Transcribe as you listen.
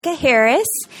Harris,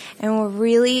 and we're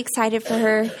really excited for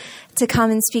her to come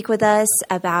and speak with us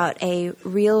about a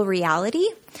real reality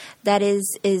that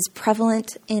is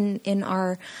prevalent in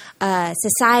our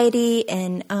society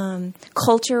and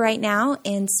culture right now.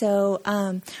 And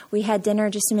so we had dinner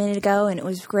just a minute ago, and it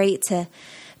was great to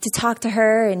talk to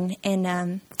her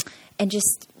and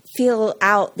just feel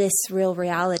out this real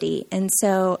reality. And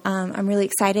so I'm really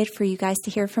excited for you guys to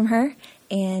hear from her.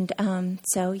 And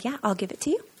so yeah, I'll give it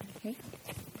to you.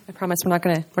 I promise we're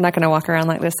not gonna walk around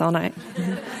like this all night,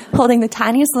 holding the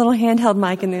tiniest little handheld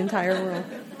mic in the entire world.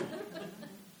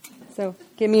 So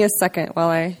give me a second while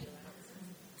I.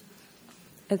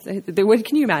 Can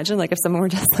you imagine, like, if someone were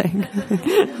just like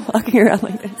walking around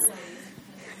like this?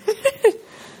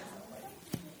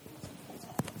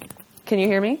 Can you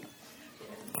hear me?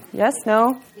 Yes?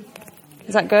 No?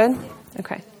 Is that good?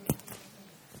 Okay.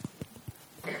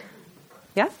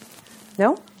 Yeah?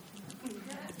 No?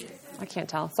 I can't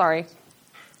tell. Sorry.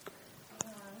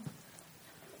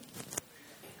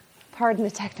 Pardon the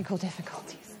technical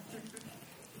difficulties.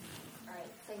 All right,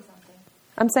 say something.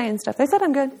 I'm saying stuff. They said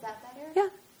I'm good. Is that better? Yeah,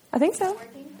 I think so.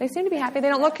 They seem to be happy. They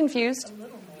don't look confused.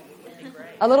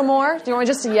 A little more? Do you want me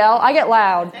just to yell? I get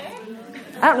loud.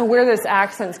 I don't know where this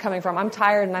accent's coming from. I'm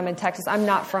tired and I'm in Texas. I'm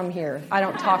not from here. I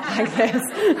don't talk like this.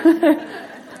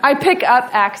 I pick up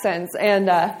accents,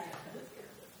 and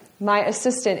my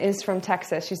assistant is from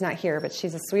Texas. She's not here, but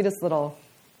she's the sweetest little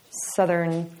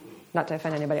southern, not to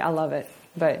offend anybody, I love it.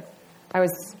 But I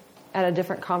was at a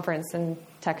different conference in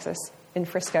Texas, in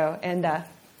Frisco, and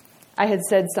I had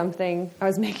said something. I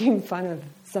was making fun of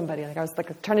somebody. Like, I was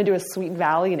like trying to do a Sweet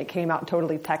Valley, and it came out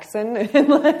totally Texan. And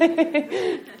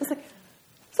I was like,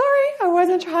 sorry, I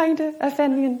wasn't trying to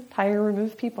offend the entire room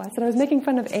of people. I said I was making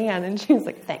fun of Anne, and she was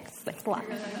like, thanks a lot.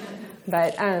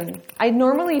 But I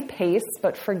normally pace,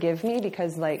 but forgive me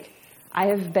because, like, I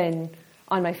have been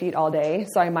on my feet all day,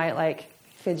 so I might, like,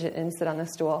 fidget and sit on the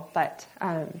stool. But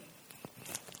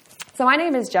so my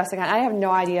name is Jessica, and I have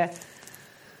no idea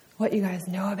what you guys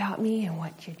know about me and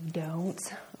what you don't,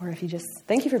 or if you just,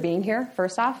 thank you for being here,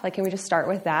 first off. Like, can we just start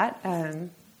with that?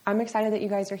 I'm excited that you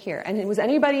guys are here. And was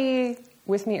anybody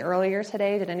with me earlier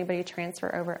today? Did anybody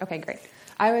transfer over? Okay, great.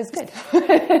 I was good.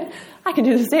 I can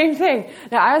do the same thing.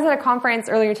 Now, I was at a conference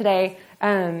earlier today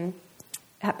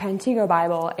at Pantego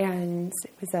Bible, and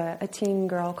it was a teen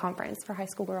girl conference for high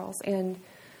school girls, and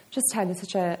just had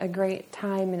such a great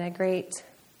time and a great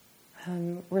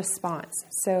response.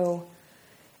 So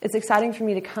it's exciting for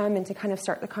me to come and to kind of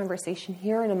start the conversation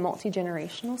here in a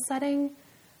multi-generational setting,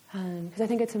 because I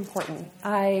think it's important.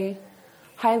 I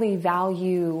highly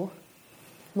value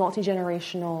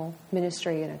multi-generational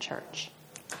ministry in a church.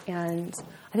 And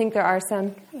I think there are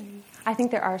some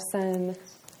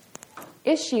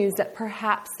issues that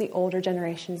perhaps the older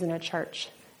generations in a church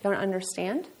don't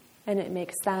understand, and it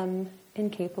makes them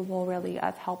incapable, really,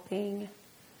 of helping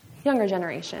younger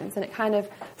generations. And it kind of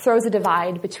throws a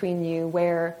divide between you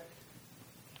where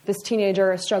this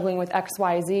teenager is struggling with X,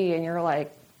 Y, Z, and you're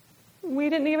like,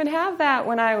 we didn't even have that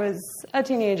when I was a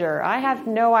teenager. I have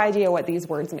no idea what these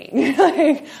words mean.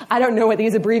 Like, I don't know what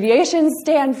these abbreviations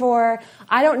stand for.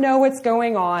 I don't know what's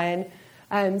going on.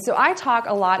 So I talk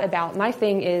a lot about, my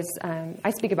thing is, I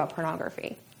speak about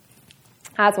pornography.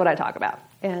 That's what I talk about.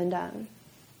 And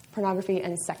pornography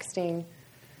and sexting,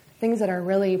 things that are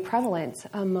really prevalent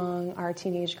among our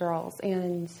teenage girls.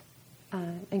 And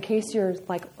in case you're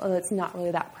like, oh, it's not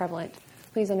really that prevalent,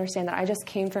 please understand that I just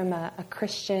came from a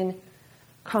Christian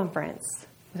conference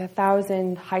with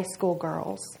 1,000 high school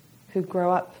girls who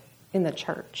grow up in the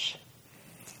church.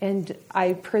 And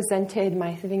I presented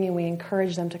my thing, and we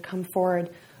encouraged them to come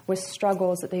forward with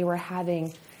struggles that they were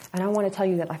having. And I want to tell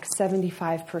you that like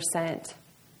 75%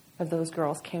 of those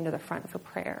girls came to the front for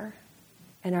prayer.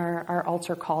 And our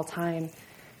altar call time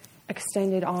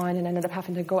extended on, and ended up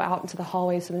having to go out into the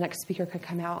hallway so the next speaker could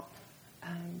come out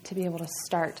to be able to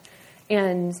start.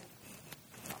 And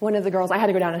one of the girls, I had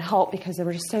to go down and help because there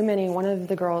were just so many. One of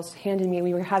the girls handed me,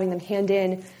 we were having them hand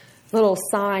in little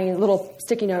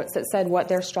sticky notes that said what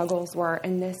their struggles were.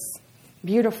 And this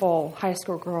beautiful high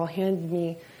school girl handed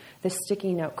me this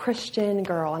sticky note, Christian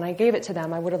girl, and I gave it to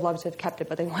them. I would have loved to have kept it,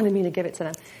 but they wanted me to give it to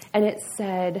them. And it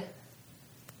said,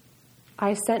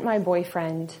 I sent my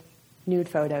boyfriend nude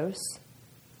photos,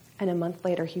 and a month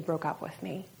later he broke up with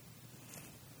me.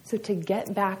 So to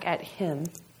get back at him,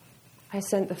 I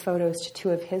sent the photos to 2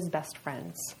 of his best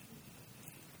friends.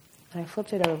 And I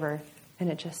flipped it over, and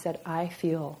it just said, I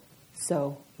feel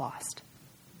so lost.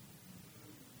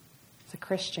 It's a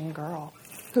Christian girl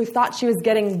who thought she was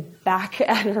getting back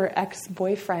at her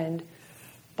ex-boyfriend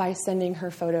by sending her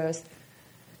photos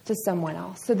to someone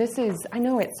else. So this is, I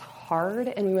know it's hard,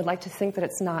 and we would like to think that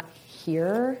it's not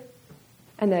here.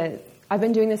 And I've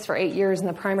been doing this for 8 years, and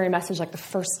the primary message, like the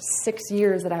first 6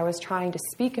 years that I was trying to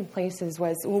speak in places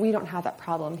was, well, we don't have that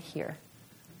problem here.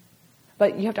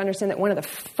 But you have to understand that one of the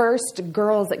first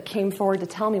girls that came forward to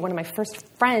tell me, one of my first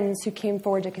friends who came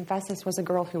forward to confess this, was a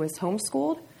girl who was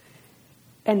homeschooled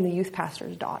and the youth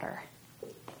pastor's daughter.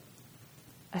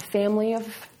 A family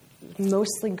of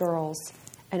mostly girls,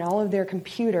 and all of their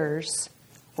computers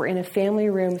were in a family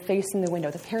room facing the window.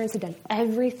 The parents had done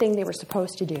everything they were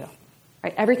supposed to do,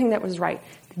 right? Everything that was right.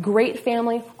 Great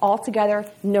family, all together,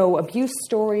 no abuse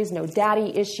stories, no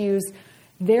daddy issues,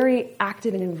 very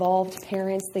active and involved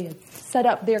parents. They had set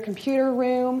up their computer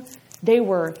room. They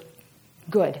were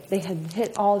good. They had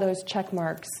hit all those check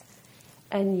marks.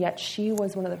 And yet she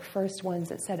was one of the first ones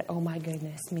that said, oh my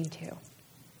goodness, me too.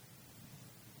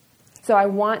 So I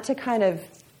want to kind of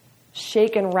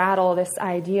shake and rattle this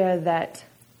idea that,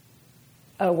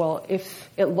 oh, well, if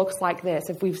it looks like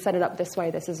this, if we've set it up this way,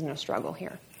 this isn't a struggle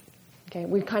here. Okay,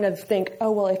 we kind of think,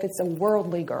 oh, well, if it's a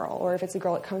worldly girl, or if it's a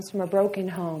girl that comes from a broken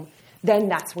home, then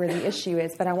that's where the issue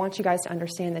is. But I want you guys to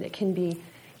understand that it can be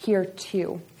here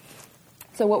too.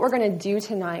 So what we're going to do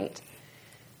tonight,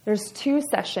 there's 2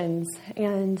 sessions,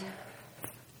 and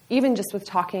even just with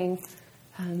talking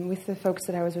with the folks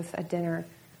that I was with at dinner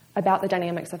about the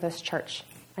dynamics of this church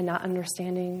and not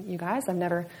understanding you guys. I've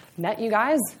never met you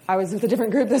guys. I was with a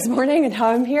different group this morning, and now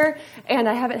I'm here, and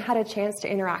I haven't had a chance to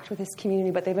interact with this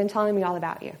community, but they've been telling me all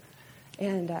about you.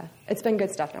 And it's been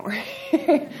good stuff, don't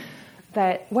worry.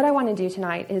 But what I want to do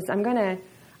tonight is I'm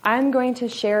going to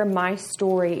share my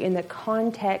story in the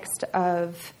context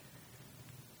of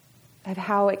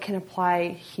how it can apply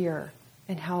here,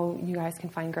 and how you guys can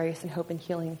find grace and hope and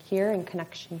healing here, and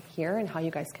connection here, and how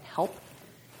you guys can help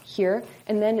here.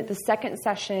 And then at the second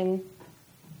session,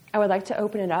 I would like to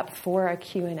open it up for a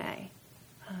Q&A,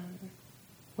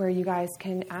 where you guys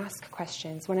can ask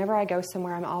questions. Whenever I go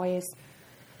somewhere, I'm always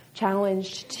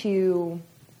challenged to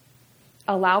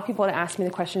allow people to ask me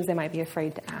the questions they might be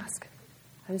afraid to ask.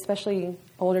 And especially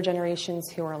older generations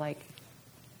who are like,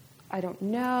 I don't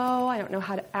know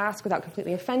how to ask without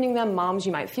completely offending them. Moms,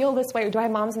 you might feel this way. Do I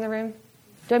have moms in the room?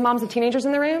 Do I have moms of teenagers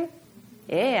in the room?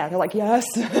 Yeah, they're like, yes.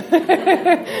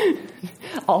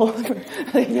 All of them.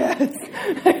 Yes.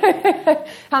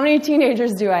 How many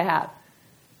teenagers do I have?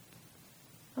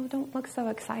 Oh, don't look so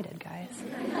excited, guys.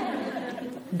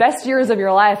 Best years of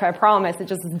your life, I promise. It's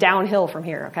just downhill from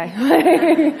here,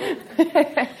 okay?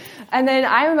 And then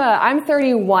I'm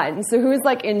 31, so who's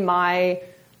like in my,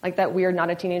 like that weird, not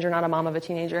a teenager, not a mom of a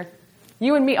teenager?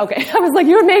 You and me, okay. I was like,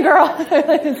 you and me, girl.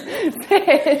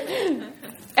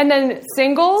 And then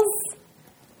singles.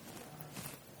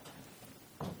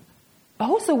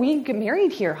 Oh, so we get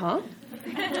married here, huh?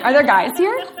 Are there guys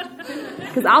here?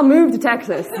 Because I'll move to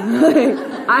Texas.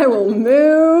 I will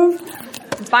move.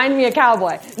 Find me a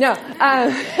cowboy. No.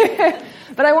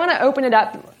 But I want to open it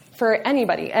up for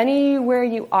anybody. Anywhere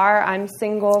you are, I'm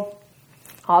single.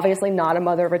 Obviously not a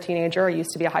mother of a teenager. I used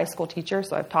to be a high school teacher,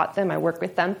 so I've taught them. I work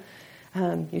with them.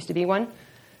 Used to be one.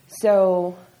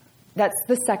 So that's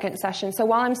the second session. So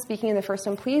while I'm speaking in the first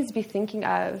one, please be thinking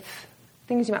of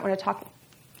things you might want to talk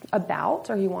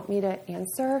about or you want me to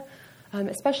answer,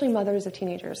 especially mothers of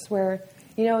teenagers, where,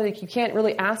 you know, like you can't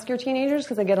really ask your teenagers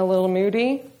because they get a little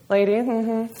moody. Lady,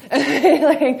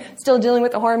 like still dealing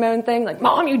with the hormone thing, like,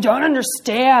 Mom, you don't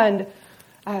understand.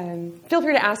 Feel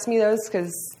free to ask me those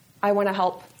because I want to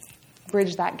help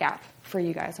bridge that gap for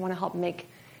you guys. I want to help make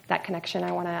that connection.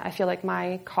 I feel like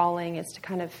my calling is to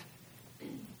kind of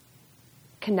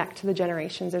connect to the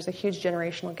generations. There's a huge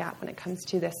generational gap when it comes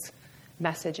to this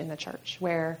message in the church,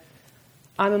 where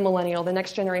I'm a millennial. The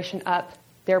next generation up,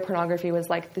 their pornography was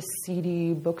like the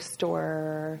CD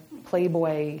bookstore,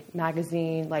 Playboy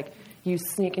magazine, like you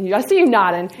sneak and I see you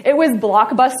nodding. It was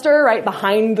Blockbuster right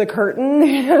behind the curtain.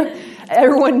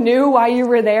 Everyone knew why you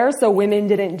were there, so women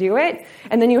didn't do it.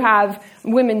 And then you have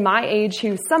women my age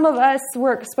who, some of us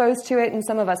were exposed to it and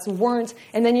some of us weren't.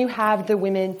 And then you have the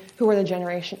women who were the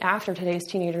generation after today's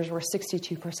teenagers, where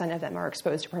 62% of them are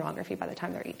exposed to pornography by the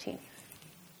time they're 18.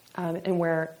 And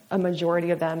where a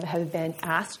majority of them have been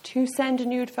asked to send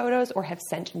nude photos or have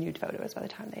sent nude photos by the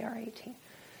time they are 18.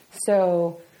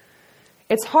 So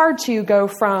it's hard to go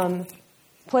from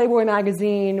Playboy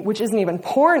magazine, which isn't even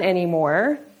porn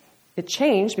anymore. It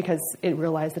changed because it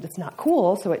realized that it's not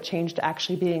cool, so it changed to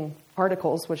actually being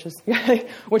articles, which is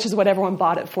what everyone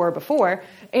bought it for before.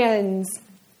 And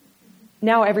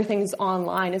now everything's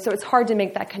online, and so it's hard to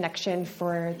make that connection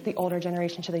for the older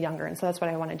generation to the younger, and so that's what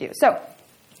I want to do. So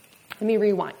let me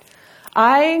rewind.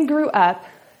 I grew up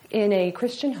in a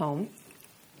Christian home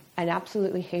and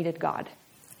absolutely hated God.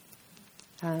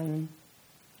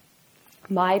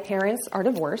 My parents are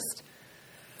divorced.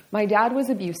 My dad was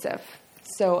abusive.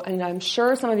 So, and I'm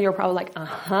sure some of you are probably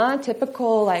like,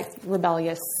 typical, like,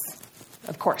 rebellious.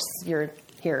 Of course, you're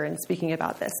here and speaking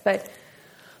about this. But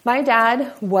my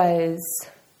dad was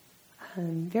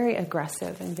very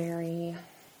aggressive and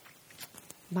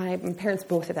my parents,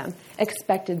 both of them,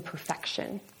 expected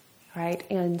perfection, right?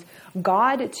 And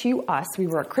God to us, we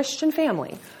were a Christian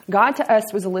family. God to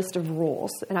us was a list of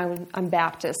rules. And I'm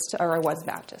Baptist, or I was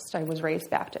Baptist. I was raised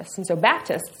Baptist. And so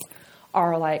Baptists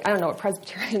are like, I don't know what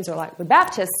Presbyterians are like, but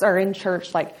Baptists are in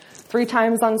church like 3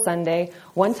 times on Sunday,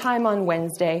 1 time on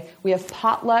Wednesday. We have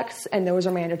potlucks, and those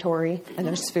are mandatory, and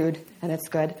there's food, and it's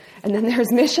good. And then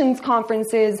there's missions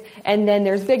conferences, and then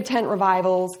there's big tent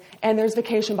revivals, and there's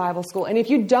vacation Bible school. And if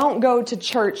you don't go to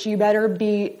church, you better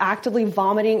be actively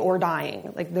vomiting or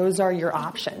dying. Like, those are your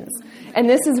options. And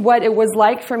this is what it was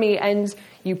like for me. And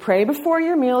you pray before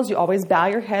your meals. You always bow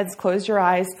your heads, close your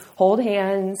eyes, hold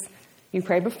hands. You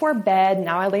pray before bed.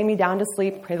 Now I lay me down to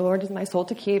sleep. Pray the Lord is my soul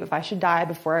to keep. If I should die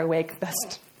before I wake,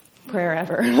 best prayer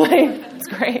ever. It's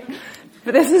great.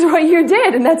 But this is what you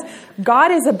did. And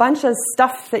God is a bunch of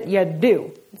stuff that you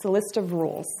do. It's a list of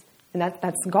rules. And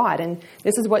that's God. And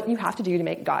this is what you have to do to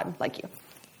make God like you.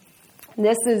 And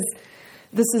this is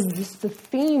just the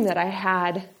theme that I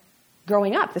had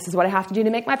growing up. This is what I have to do to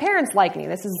make my parents like me.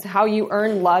 This is how you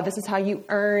earn love. This is how you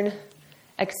earn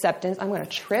acceptance. I'm going to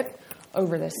trip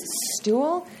over this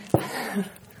stool.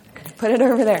 Put it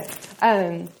over there.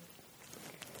 To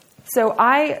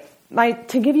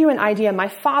give you an idea, my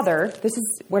father, this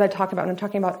is what I talk about when I'm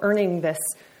talking about earning this.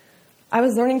 I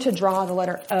was learning to draw the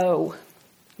letter O.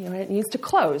 You know, it needs to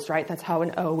close, right? That's how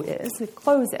an O is. It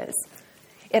closes.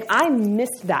 If I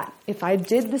missed that, if I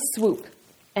did the swoop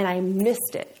and I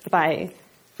missed it, if I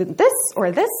did this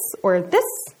or this or this,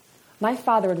 my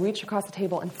father would reach across the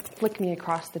table and flick me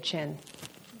across the chin.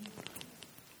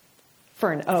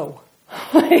 For an O.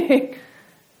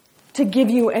 To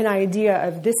give you an idea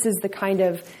of this is the kind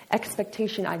of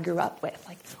expectation I grew up with.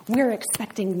 Like, we're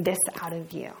expecting this out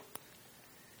of you.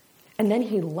 And then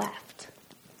he left.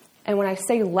 And when I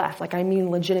say left, like, I mean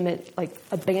legitimate, like,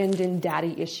 abandoned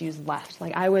daddy issues left.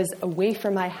 Like, I was away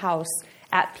from my house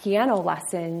at piano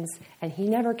lessons, and he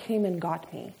never came and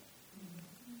got me.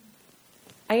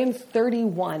 I am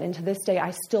 31, and to this day, I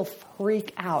still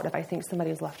freak out if I think somebody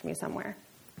has left me somewhere.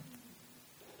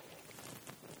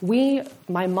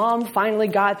 My mom finally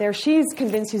got there. She's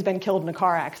convinced he's been killed in a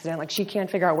car accident. Like, she can't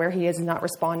figure out where he is and not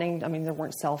responding. I mean, there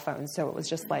weren't cell phones, so it was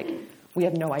just like, we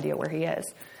have no idea where he is.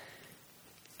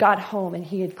 Got home, and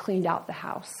he had cleaned out the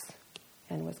house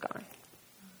and was gone.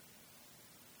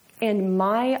 And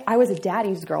I was a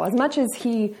daddy's girl. As much as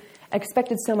he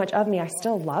expected so much of me, I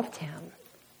still loved him.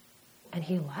 And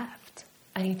he left.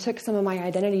 And he took some of my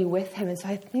identity with him. And so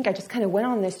I think I just kind of went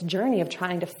on this journey of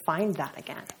trying to find that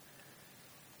again.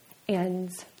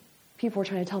 And people were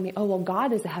trying to tell me, oh, well,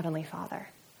 God is the Heavenly Father,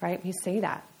 right? We say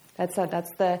that. That's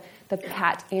the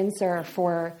pat answer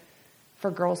for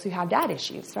girls who have dad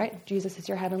issues, right? Jesus is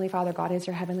your Heavenly Father. God is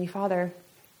your Heavenly Father.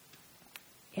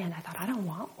 And I thought, I don't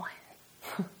want one.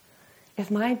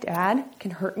 If my dad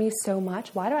can hurt me so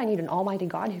much, why do I need an almighty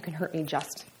God who can hurt me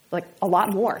just, like, a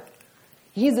lot more?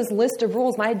 He has this list of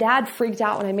rules. My dad freaked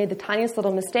out when I made the tiniest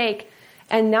little mistake,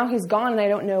 and now he's gone, and I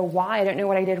don't know why. I don't know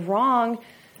what I did wrong.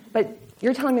 But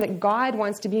you're telling me that God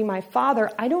wants to be my father.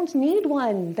 I don't need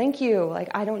one. Thank you. Like,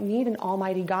 I don't need an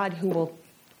almighty God who will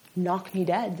knock me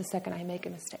dead the second I make a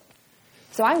mistake.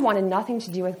 So I wanted nothing to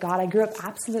do with God. I grew up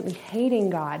absolutely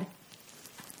hating God.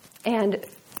 And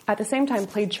at the same time,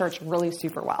 played church really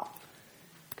super well.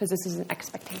 Because this is an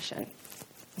expectation.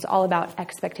 It's all about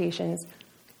expectations.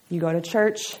 You go to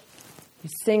church. You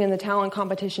sing in the talent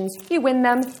competitions. You win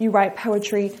them. You write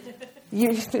poetry.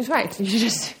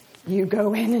 You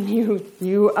go in and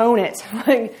you own it.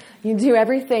 Like, you do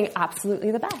everything absolutely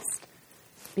the best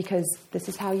because this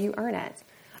is how you earn it.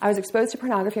 I was exposed to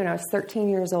pornography when I was 13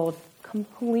 years old,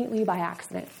 completely by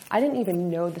accident. I didn't even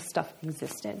know this stuff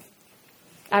existed.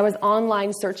 I was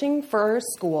online searching for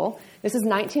school. This is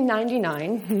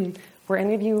 1999.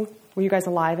 Were you guys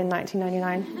alive in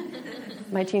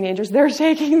 1999? My teenagers, they're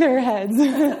shaking their heads.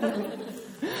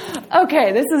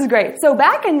 Okay, this is great. So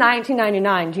back in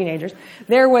 1999, teenagers,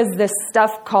 there was this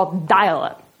stuff called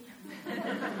dial-up.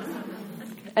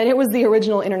 And it was the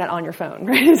original internet on your phone,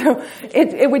 right? So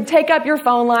it would take up your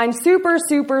phone line super,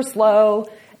 super slow.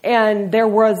 And there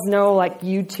was no like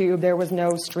YouTube, there was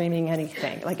no streaming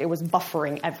anything. Like it was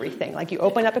buffering everything. Like you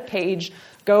open up a page,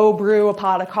 go brew a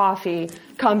pot of coffee,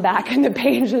 come back and the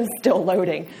page is still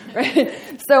loading, right?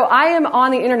 So I am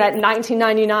on the internet in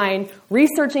 1999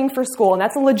 researching for school, and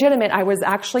that's legitimate. I was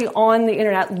actually on the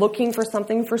internet looking for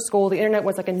something for school. The internet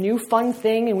was like a new fun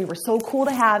thing and we were so cool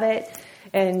to have it.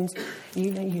 And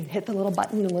you hit the little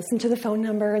button and listen to the phone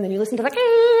number, and then you listen to like,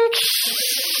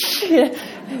 yay,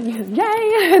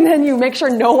 and then you make sure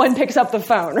no one picks up the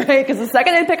phone, right? Because the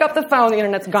second they pick up the phone, the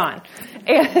internet's gone.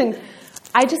 And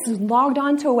I just logged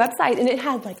on to a website, and it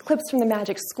had like clips from the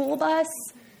Magic School Bus.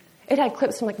 It had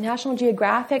clips from like National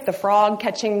Geographic, the frog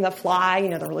catching the fly,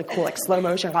 the really cool like slow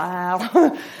motion,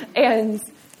 wow. And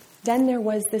then there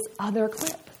was this other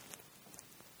clip.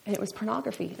 And it was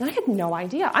pornography. And I had no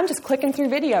idea. I'm just clicking through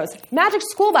videos. Magic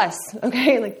School Bus,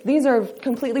 okay? Like, these are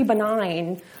completely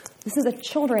benign. This is a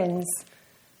children's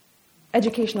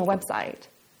educational website.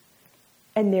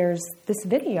 And there's this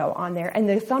video on there. And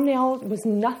the thumbnail was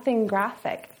nothing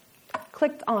graphic. I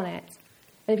clicked on it.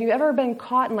 And if you've ever been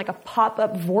caught in, like, a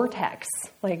pop-up vortex,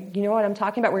 like, you know what I'm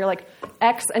talking about? Where you're like,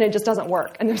 X, and it just doesn't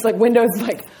work. And there's, like, windows,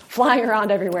 like, flying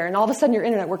around everywhere. And all of a sudden your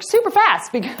internet works super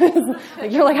fast because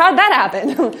you're like, how did that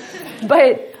happen?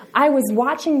 But I was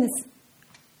watching this,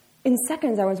 in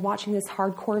seconds, I was watching this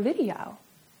hardcore video.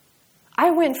 I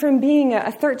went from being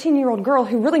a 13-year-old girl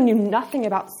who really knew nothing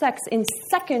about sex in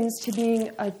seconds to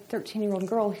being a 13-year-old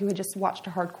girl who had just watched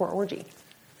a hardcore orgy.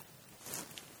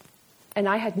 And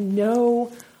I had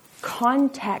no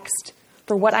context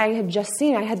for what I had just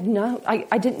seen.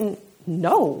 I didn't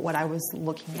know what I was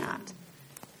looking at.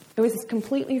 It was this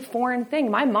completely foreign thing.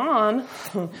 My mom,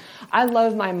 I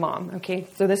love my mom, okay?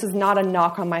 So this is not a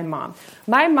knock on my mom.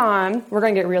 My mom, we're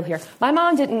going to get real here. My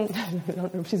mom didn't, I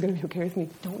don't know if she's going to be okay with me.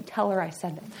 Don't tell her I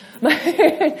said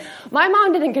that. My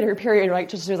mom didn't get her period right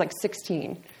until she was like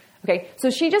 16. Okay, so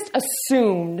she just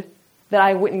assumed that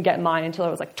I wouldn't get mine until I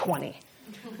was like 20.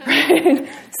 Right?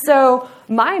 So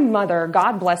my mother,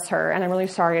 God bless her, and I'm really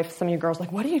sorry if some of you girls are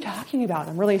like, what are you talking about?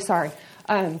 I'm really sorry.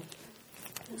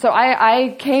 So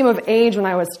I came of age when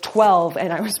I was 12,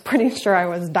 and I was pretty sure I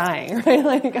was dying.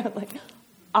 Right?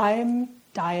 I'm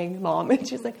dying, Mom. And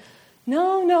she's like,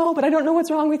 no, but I don't know what's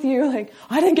wrong with you. Like,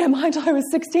 I didn't get mine until I was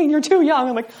 16. You're too young.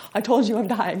 I'm like, I told you I'm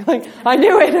dying. Like, I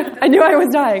knew it. I knew I was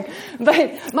dying.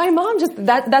 But my mom just,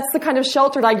 that's the kind of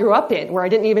shelter that I grew up in, where I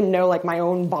didn't even know, like, my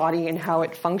own body and how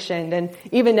it functioned. And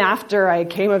even after I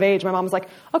came of age, my mom was like,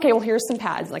 okay, well, here's some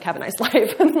pads. Like, have a nice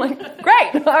life. And I'm like,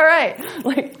 great. All right.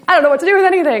 Like, I don't know what to do with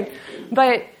anything.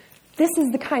 But this is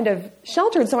the kind of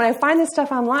shelter. And so when I find this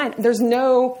stuff online, there's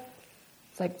no,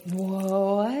 it's like,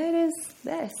 whoa, what is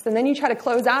this? And then you try to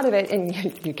close out of it, and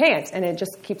you can't. And it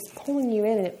just keeps pulling you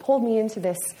in, and it pulled me into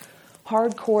this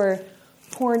hardcore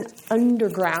porn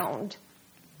underground,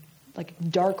 like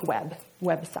dark web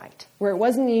website, where it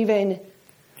wasn't even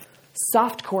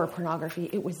softcore pornography.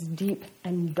 It was deep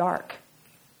and dark.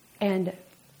 And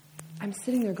I'm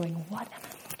sitting there going, what am I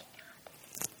looking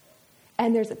at?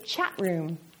 And there's a chat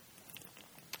room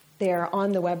there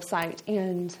on the website,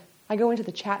 and I go into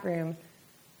the chat room,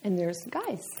 and there's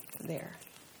guys there.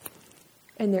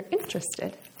 And they're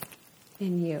interested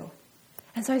in you.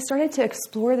 And so I started to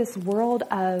explore this world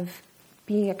of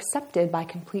being accepted by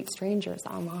complete strangers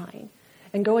online.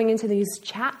 And going into these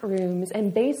chat rooms,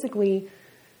 and basically,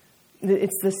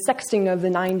 it's the sexting of the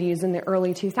 90s and the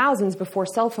early 2000s before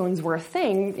cell phones were a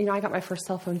thing. I got my first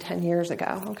cell phone 10 years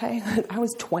ago, okay? I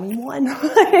was 21.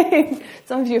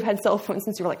 Some of you have had cell phones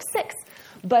since you were like 6.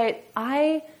 But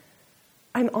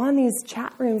I'm on these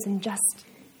chat rooms and just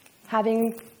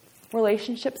having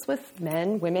relationships with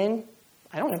men, women.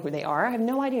 I don't know who they are. I have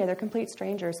no idea. They're complete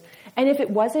strangers. And if it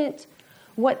wasn't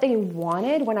what they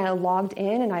wanted when I logged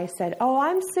in and I said, oh,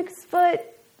 I'm 6 foot,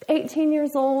 18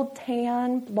 years old,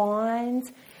 tan, blonde,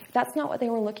 if that's not what they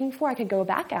were looking for, I could go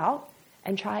back out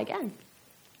and try again.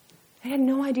 I had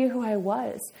no idea who I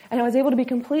was. And I was able to be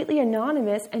completely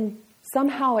anonymous, and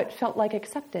somehow it felt like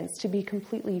acceptance to be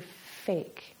completely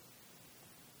fake.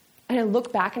 And I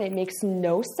look back and it makes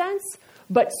no sense,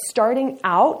 but starting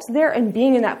out there and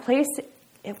being in that place,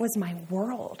 it was my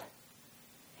world.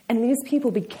 And these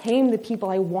people became the people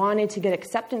I wanted to get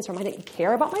acceptance from. I didn't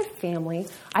care about my family.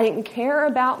 I didn't care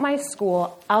about my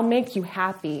school. I'll make you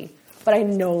happy, but I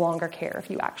no longer care if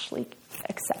you actually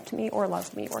accept me or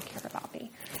love me or care about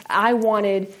me. I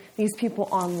wanted these people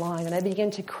online, and I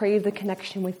began to crave the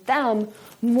connection with them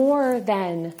more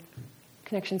than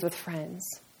connections with friends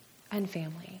and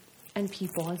family and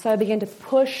people. And so I began to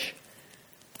push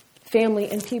family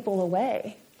and people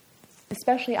away,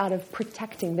 especially out of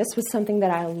protecting. This was something that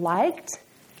I liked,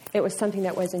 It was something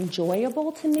that was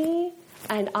enjoyable to me,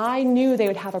 and I knew they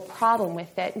would have a problem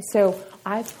with it. And so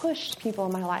I pushed people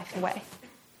in my life away.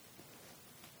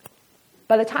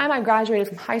 By the time I graduated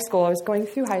from high school, I was going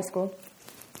through high school,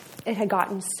 it had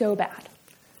gotten so bad.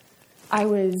 I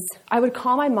would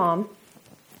call my mom.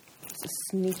 It's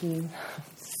a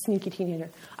sneaky teenager.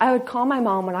 I would call my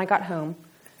mom when I got home.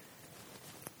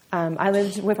 I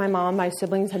lived with my mom. My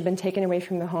siblings had been taken away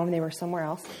from the home. They were somewhere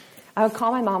else. I would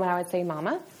call my mom and I would say,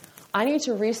 Mama, I need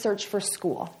to research for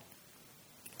school.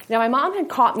 Now, my mom had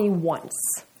caught me once.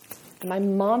 And my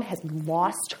mom had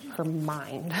lost her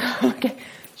mind. Okay?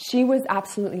 She was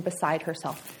absolutely beside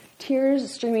herself. Tears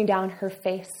streaming down her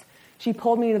face. She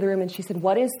pulled me into the room and she said,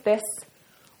 what is this?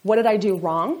 What did I do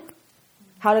wrong?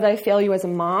 How did I fail you as a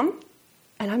mom?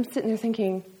 And I'm sitting there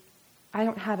thinking, I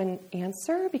don't have an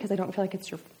answer because I don't feel like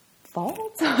it's your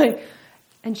fault.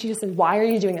 And she just said, why are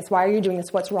you doing this? Why are you doing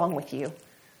this? What's wrong with you?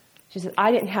 She said,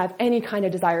 I didn't have any kind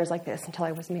of desires like this until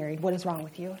I was married. What is wrong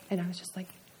with you? And I was just like,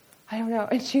 I don't know.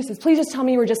 And she says, please just tell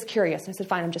me you were just curious. And I said,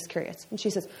 fine, I'm just curious. And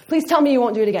she says, please tell me you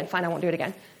won't do it again. Fine, I won't do it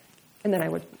again. And then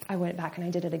I went back and I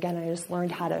did it again. And I just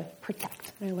learned how to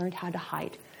protect. And I learned how to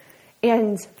hide.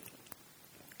 And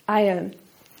I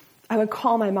would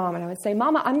call my mom and I would say,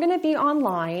 Mama, I'm going to be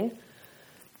online.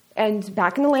 And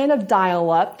back in the land of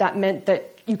dial-up, that meant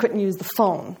that you couldn't use the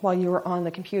phone while you were on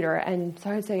the computer. And so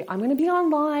I would say, I'm going to be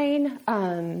online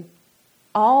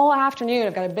all afternoon.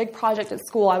 I've got a big project at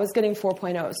school. I was getting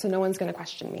 4.0, so no one's going to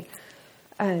question me.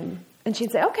 And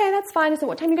she'd say, okay, that's fine. I said,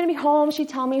 what time are you going to be home? She'd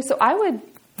tell me. So I would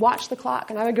watch the clock,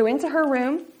 and I would go into her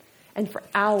room and for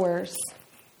hours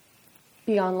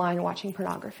be online watching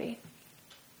pornography.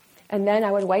 And then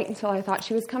I would wait until I thought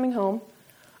she was coming home.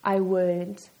 I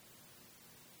would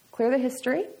clear the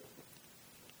history,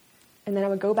 and then I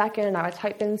would go back in and I would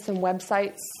type in some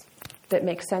websites that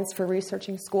make sense for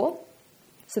researching school,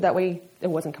 so that way it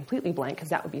wasn't completely blank, because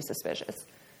that would be suspicious.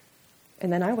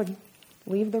 And then I would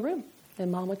leave the room,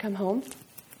 and Mom would come home,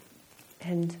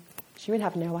 and she would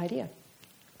have no idea.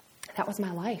 That was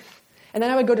my life. And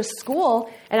then I would go to school,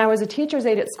 and I was a teacher's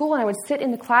aide at school, and I would sit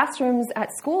in the classrooms at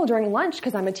school during lunch,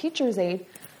 because I'm a teacher's aide.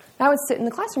 And I would sit in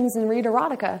the classrooms and read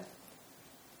erotica.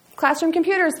 Classroom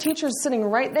computers, teachers sitting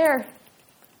right there.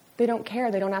 They don't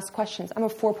care. They don't ask questions. I'm a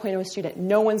 4.0 student.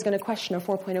 No one's going to question a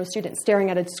 4.0 student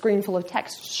staring at a screen full of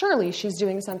text. Surely she's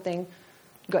doing something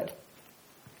good.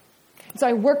 So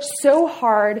I worked so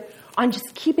hard on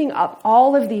just keeping up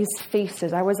all of these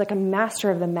faces. I was like a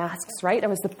master of the masks, right? I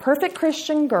was the perfect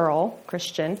Christian girl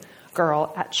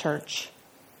at church.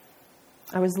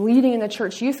 I was leading in the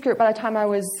church youth group by the time I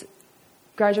was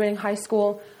graduating high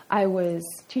school. I was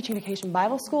teaching Vacation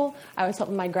Bible School. I was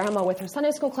helping my grandma with her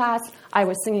Sunday school class. I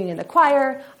was singing in the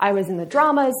choir. I was in the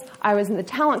dramas. I was in the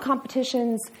talent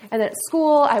competitions. And at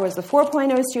school, I was the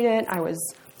 4.0 student. I was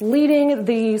leading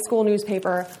the school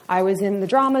newspaper. I was in the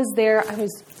dramas there.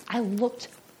 I looked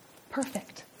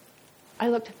perfect. I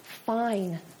looked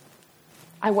fine.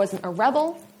 I wasn't a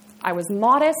rebel. I was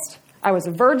modest. I was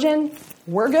a virgin.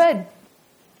 We're good.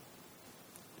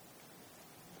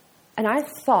 And I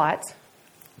thought,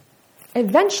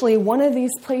 eventually, one of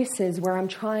these places where I'm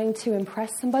trying to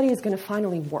impress somebody is going to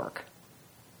finally work,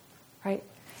 right?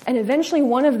 And eventually,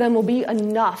 one of them will be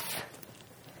enough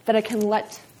that I can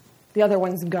let the other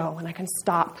ones go, and I can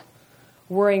stop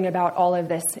worrying about all of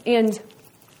this. And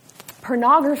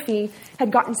pornography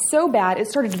had gotten so bad, it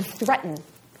started to threaten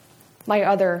my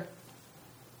other,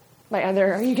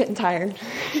 are you getting tired?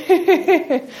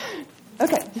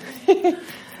 Okay.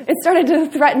 It started to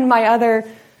threaten my other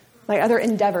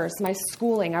endeavors, my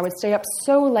schooling. I would stay up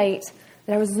so late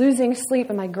that I was losing sleep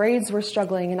and my grades were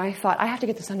struggling, and I thought, I have to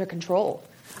get this under control.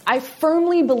 I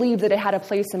firmly believed that it had a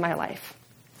place in my life.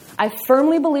 I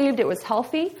firmly believed it was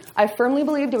healthy. I firmly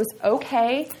believed it was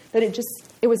okay, that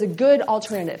it was a good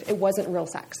alternative. It wasn't real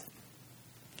sex.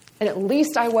 And at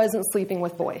least I wasn't sleeping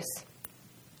with boys.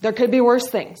 There could be worse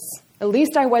things. At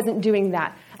least I wasn't doing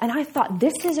that. And I thought,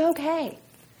 this is okay.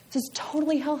 This is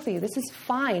totally healthy. This is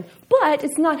fine. But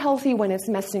it's not healthy when it's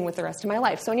messing with the rest of my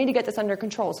life. So I need to get this under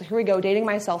control. So here we go, dating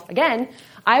myself again.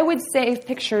 I would save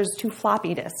pictures to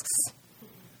floppy disks.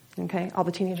 Okay? All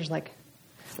the teenagers are like,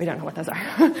 we don't know what those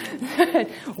are.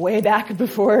 Way back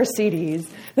before CDs,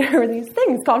 there were these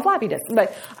things called floppy disks.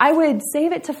 But I would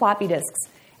save it to floppy disks,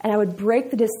 and I would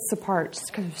break the disks apart just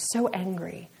because I was so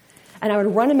angry. And I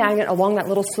would run a magnet along that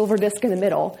little silver disk in the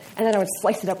middle, and then I would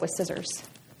slice it up with scissors,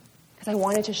 because I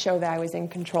wanted to show that I was in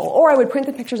control. Or I would print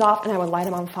the pictures off and I would light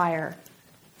them on fire.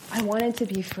 I wanted to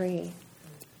be free.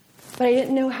 But I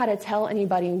didn't know how to tell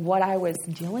anybody what I was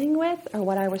dealing with or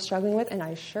what I was struggling with, and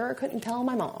I sure couldn't tell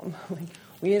my mom.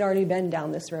 We had already been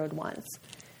down this road once.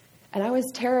 And I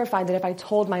was terrified that if I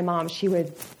told my mom, she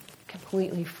would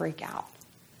completely freak out.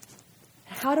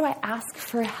 How do I ask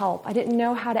for help? I didn't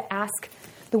know how to ask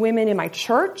the women in my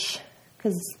church,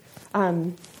 because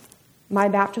my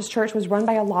Baptist church was run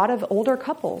by a lot of older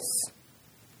couples.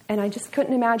 And I just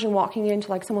couldn't imagine walking into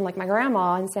like someone like my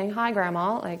grandma and saying, "Hi,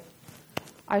 Grandma, like,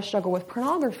 I struggle with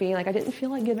pornography." Like, I didn't feel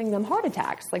like giving them heart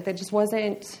attacks. Like, that just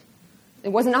wasn't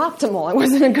optimal. It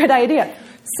wasn't a good idea.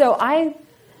 So I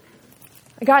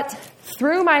got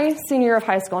through my senior year of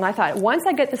high school, and I thought, once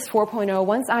I get this 4.0,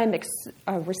 once I'm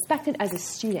respected as a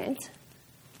student,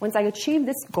 once I achieve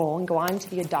this goal and go on to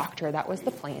be a doctor, that was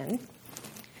the plan,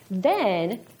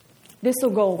 then this will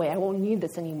go away. I won't need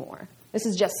this anymore.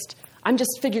 I'm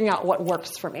just figuring out what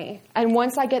works for me. And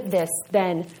once I get this,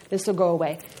 then this will go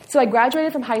away. So I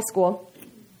graduated from high school,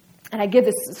 and I give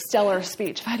this stellar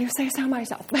speech, if I do say so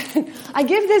myself. I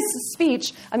give this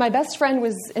speech, and my best friend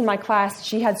was in my class.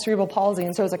 She had cerebral palsy,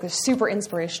 and so it was like this super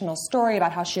inspirational story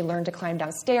about how she learned to climb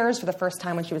downstairs for the first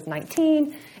time when she was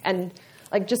 19. And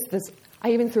like just this,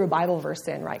 I even threw a Bible verse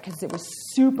in, right, because it was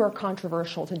super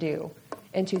controversial to do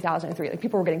in 2003. Like,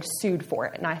 people were getting sued for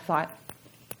it, and I thought,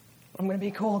 I'm going to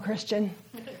be cool, Christian.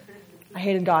 I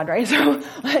hated God, right? So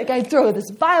like, I throw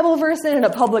this Bible verse in a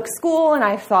public school, and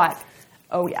I thought,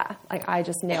 oh yeah, like, I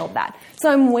just nailed that.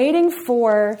 So I'm waiting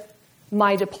for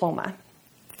my diploma.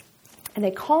 And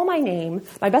they call my name.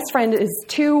 My best friend is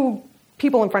 2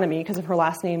 people in front of me because of her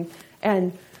last name.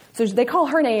 And so they call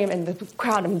her name, and the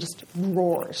crowd just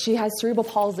roars. She has cerebral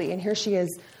palsy, and here she is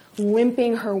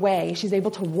limping her way. She's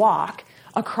able to walk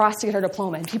across to get her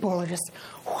diploma, and people are just,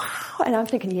 wow. And I'm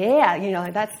thinking, yeah,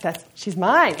 like that's she's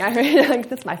mine. Like,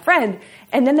 that's my friend.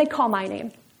 And then they call my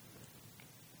name.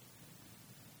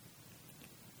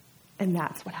 And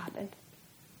that's what happened.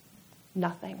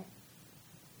 Nothing.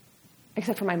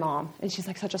 Except for my mom. And she's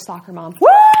like such a soccer mom. Woo,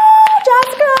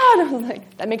 Jessica! And I was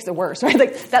like, that makes it worse, right?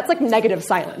 Like, that's like negative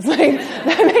silence. Like,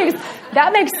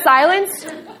 that makes silence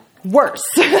worse.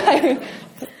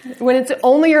 When it's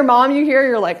only your mom you hear,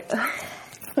 you're like,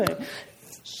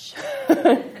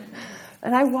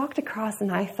 and I walked across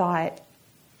and I thought,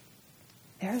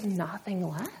 there's nothing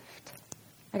left.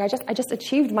 Like, I just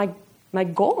achieved my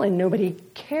goal and nobody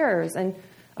cares. And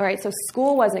all right, so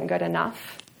school wasn't good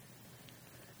enough.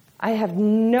 I have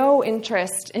no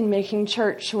interest in making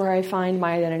church where I find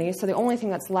my identity. So the only thing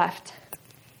that's left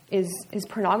is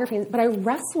pornography. But I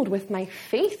wrestled with my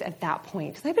faith at that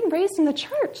point because I've been raised in the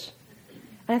church.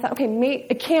 And I thought, okay,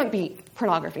 it can't be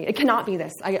pornography. It cannot be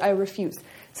this. I refuse.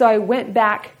 So I went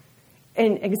back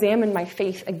and examined my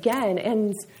faith again.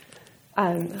 And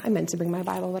I meant to bring my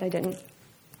Bible, but I didn't.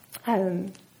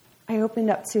 I opened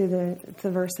up to the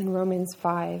verse in Romans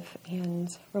 5, and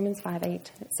Romans 5:8.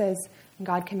 It says,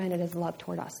 God commended his love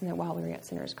toward us, and that while we were yet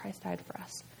sinners, Christ died for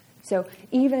us. So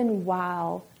even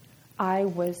while I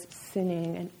was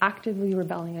sinning and actively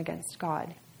rebelling against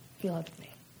God, he loved me.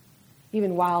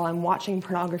 Even while I'm watching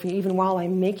pornography, even while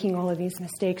I'm making all of these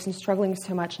mistakes and struggling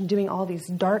so much and doing all these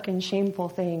dark and shameful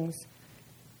things,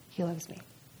 he loves me.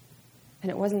 And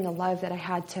it wasn't a love that I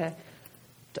had to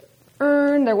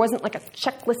earn. There wasn't like a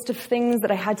checklist of things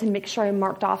that I had to make sure I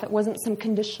marked off. It wasn't some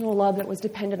conditional love that was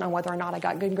dependent on whether or not I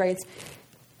got good grades.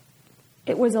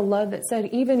 It was a love that said,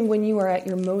 even when you are at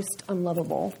your most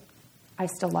unlovable, I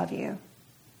still love you.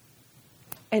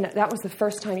 And that was the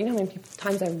first time, you know how many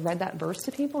times I read that verse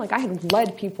to people? Like, I had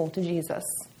led people to Jesus.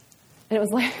 And it was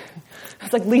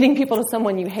like leading people to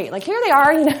someone you hate. Like, here they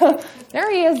are, there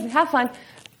he is, have fun.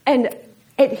 And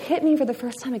it hit me for the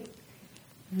first time, like,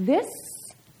 this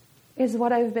is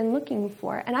what I've been looking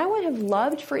for. And I would have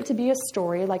loved for it to be a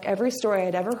story, like every story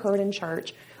I'd ever heard in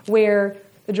church, where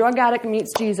the drug addict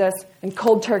meets Jesus and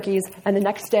cold turkeys, and the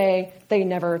next day they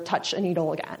never touch a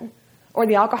needle again. Or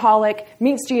the alcoholic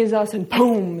meets Jesus and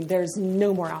boom, there's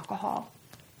no more alcohol.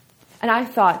 And I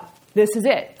thought, this is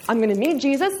it. I'm going to meet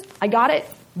Jesus. I got it.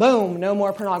 Boom, no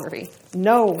more pornography.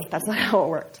 No, that's not how it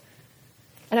worked.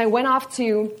 And I went off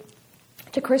to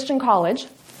Christian college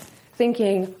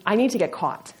thinking, I need to get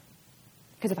caught.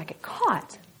 Because if I get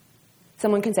caught,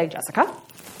 someone can say, Jessica,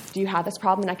 do you have this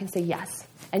problem? And I can say yes.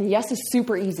 And yes is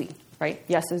super easy, right?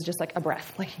 Yes is just like a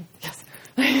breath. Like, yes.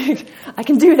 I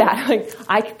can do that. Like,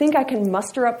 I think I can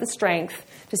muster up the strength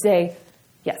to say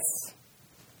yes.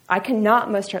 I cannot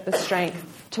muster up the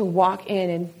strength to walk in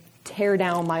and tear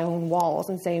down my own walls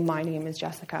and say, my name is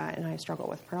Jessica and I struggle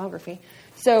with pornography.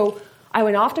 So I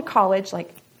went off to college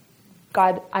like,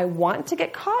 God, I want to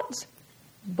get caught,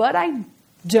 but I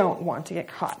don't want to get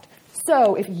caught.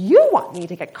 So if you want me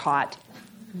to get caught,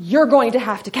 you're going to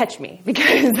have to catch me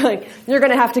because you're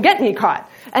going to have to get me caught.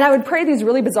 And I would pray these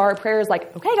really bizarre prayers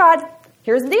like, okay, God,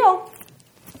 here's the deal.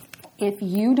 if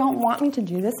you don't want me to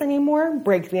do this anymore,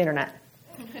 break the internet.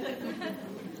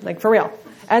 Like, for real.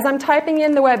 As I'm typing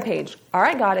in the web page, all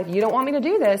right, God, if you don't want me to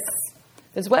do this,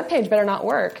 this web page better not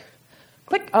work.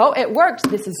 Click, oh, it worked.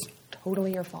 This is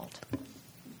totally your fault.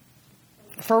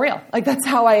 For real. Like, that's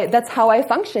how I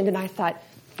functioned. And I thought,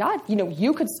 God,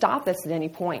 you could stop this at any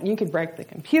point. You could break the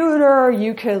computer.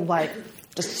 You could,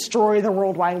 destroy the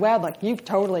World Wide Web. Like, you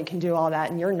totally can do all that,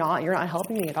 and you're not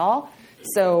helping me at all.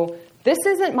 So this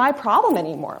isn't my problem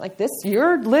anymore. Like, this,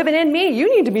 you're living in me.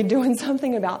 You need to be doing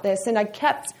something about this. And I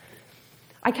kept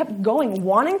going,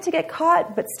 wanting to get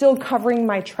caught, but still covering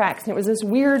my tracks. And it was this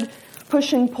weird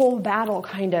push and pull battle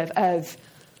kind of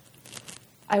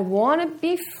I want to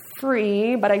be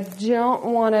free, but I don't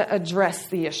want to address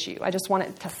the issue. I just want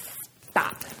it to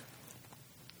stop.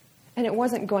 And it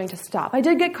wasn't going to stop. I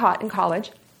did get caught in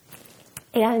college,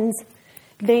 and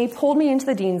they pulled me into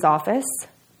the dean's office.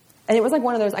 And it was like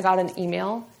one of those, I got an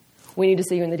email, we need to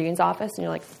see you in the dean's office. And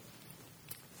you're like,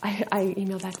 I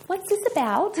emailed back, what's this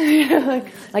about?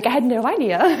 like I had no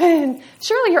idea. And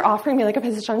surely you're offering me like a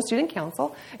position on student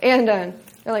council. And they're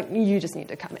like, you just need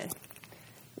to come in.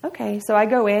 Okay, so I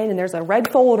go in, and there's a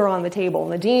red folder on the table.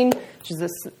 And the dean, she's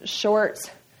this short,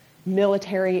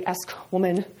 military-esque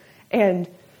woman, and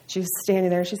she's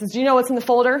standing there, and she says, do you know what's in the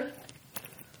folder?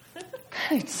 What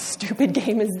kind of stupid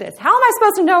game is this? How am I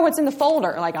supposed to know what's in the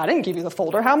folder? Like, I didn't give you the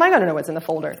folder. How am I going to know what's in the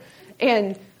folder?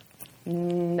 And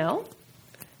no.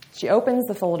 She opens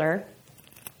the folder,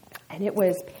 and it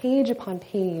was page upon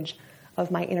page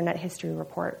of my internet history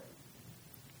report.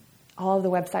 All of the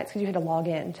websites, because you had to log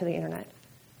in to the internet.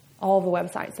 All of the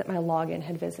websites that my login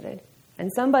had visited.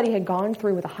 And somebody had gone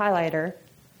through with a highlighter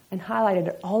and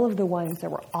highlighted all of the ones that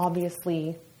were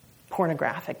obviously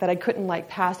pornographic, that I couldn't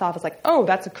pass off as oh,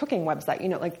 that's a cooking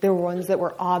website. There were ones that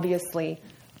were obviously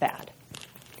bad.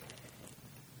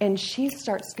 And she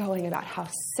starts going about how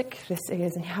sick this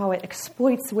is and how it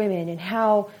exploits women and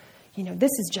how,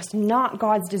 this is just not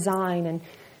God's design.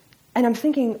 And I'm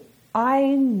thinking, I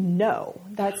know.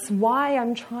 That's why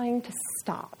I'm trying to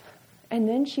stop. And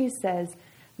then she says,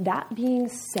 that being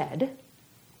said,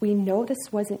 we know this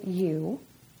wasn't you.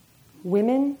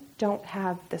 Women don't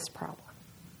have this problem.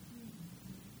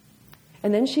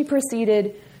 And then she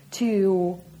proceeded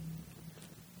to,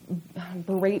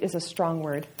 berate is a strong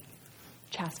word,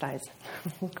 chastise.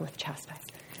 We'll go with chastise.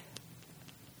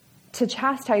 To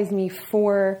chastise me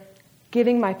for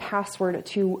giving my password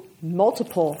to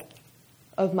multiple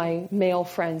of my male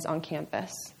friends on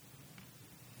campus.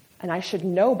 And I should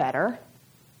know better.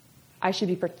 I should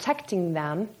be protecting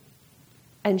them.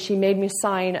 And she made me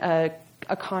sign a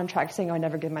contract saying I would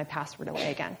never give my password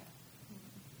away again.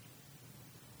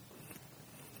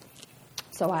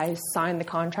 So I signed the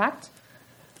contract.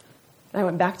 I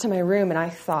went back to my room and I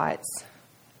thought,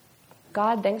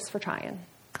 God, thanks for trying.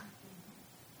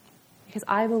 Because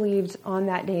I believed on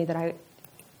that day that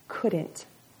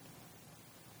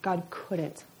God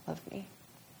couldn't love me. It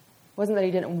wasn't that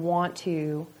he didn't want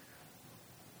to.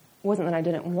 It wasn't that I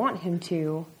didn't want him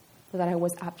to, but that I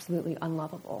was absolutely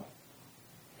unlovable.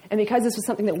 And because this was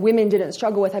something that women didn't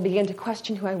struggle with, I began to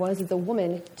question who I was as a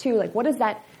woman, too. What does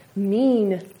that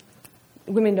mean,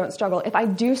 women don't struggle? If I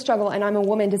do struggle and I'm a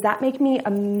woman, does that make me a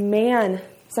man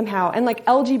somehow? And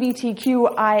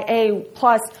LGBTQIA+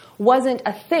 wasn't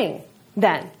a thing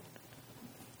then.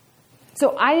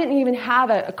 So I didn't even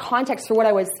have a context for what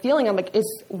I was feeling. I'm like,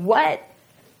 what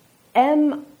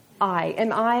am I?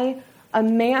 Am I a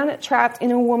man trapped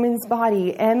in a woman's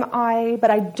body? But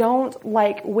I don't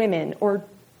like women, or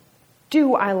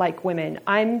do I like women?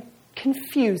 I'm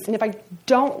confused. And if I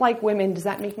don't like women, does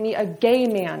that make me a gay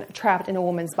man trapped in a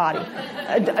woman's body?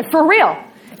 For real.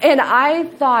 And I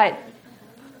thought,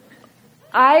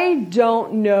 I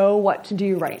don't know what to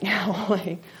do right now.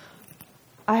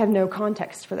 I have no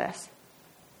context for this.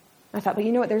 I thought, but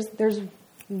you know what? There's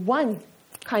one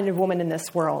kind of woman in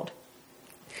this world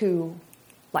who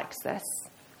likes this.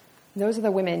 And those are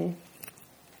the women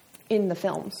in the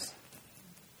films.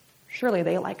 Surely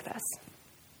they like this.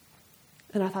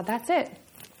 And I thought, that's it.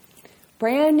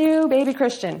 Brand new baby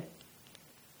Christian.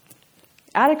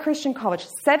 At a Christian college,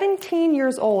 17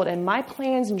 years old, and my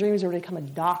plans and dreams were to become a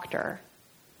doctor.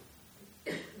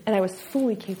 And I was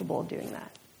fully capable of doing that.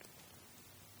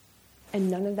 And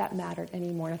none of that mattered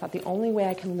anymore. And I thought the only way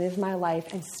I can live my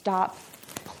life and stop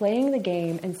playing the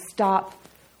game and stop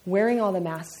wearing all the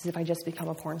masks is if I just become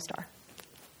a porn star.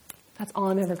 That's all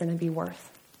I'm ever going to be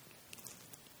worth.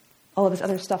 All of this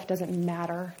other stuff doesn't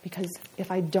matter, because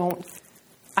if I don't,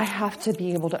 I have to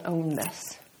be able to own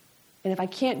this. And if I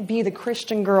can't be the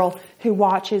Christian girl who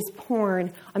watches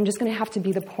porn, I'm just going to have to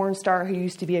be the porn star who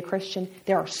used to be a Christian.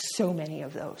 There are so many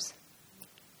of those.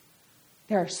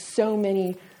 There are so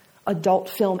many adult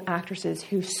film actresses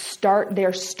who start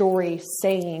their story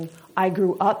saying, I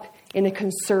grew up in a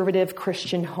conservative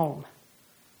Christian home.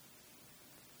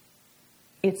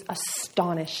 It's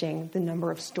astonishing the number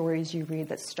of stories you read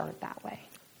that start that way.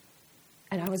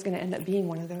 And I was going to end up being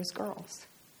one of those girls.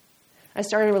 I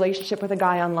started a relationship with a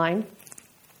guy online,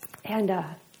 and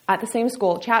at the same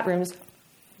school, chat rooms,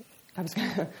 I was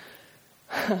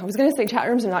going to say chat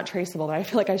rooms are not traceable, but I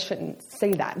feel like I shouldn't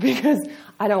say that because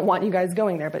I don't want you guys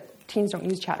going there, but teens don't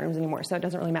use chat rooms anymore, so it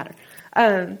doesn't really matter.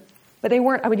 But they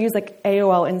weren't, I would use like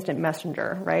AOL Instant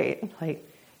Messenger, right? Like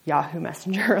Yahoo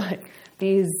Messenger, like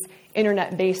these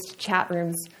internet-based chat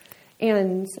rooms,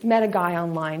 and met a guy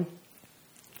online.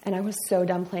 And I was so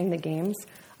done playing the games.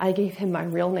 I gave him my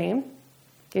real name,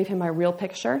 gave him my real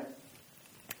picture,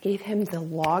 gave him the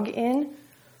login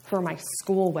for my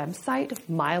school website,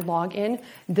 my login.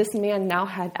 This man now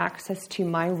had access to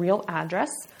my real address,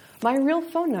 my real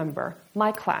phone number,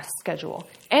 my class schedule,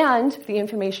 and the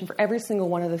information for every single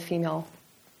one of the female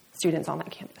students on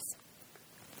that campus.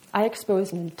 I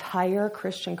exposed an entire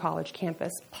Christian college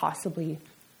campus, possibly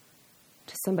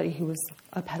to somebody who was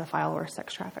a pedophile or a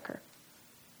sex trafficker.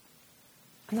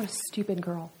 I'm not a stupid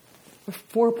girl. I'm a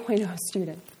 4.0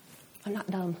 student. I'm not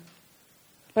dumb.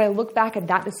 But I look back at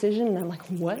that decision and I'm like,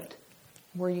 what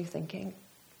were you thinking?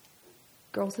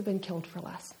 Girls have been killed for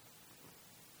less.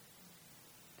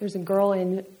 There's a girl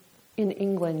in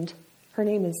England. Her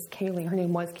name is Kaylee. Her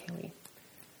name was Kaylee.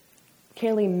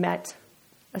 Kaylee met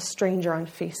a stranger on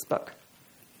Facebook.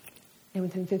 And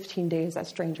within 15 days, that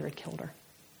stranger had killed her.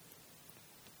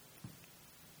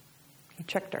 He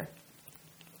tricked her.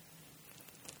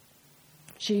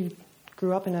 She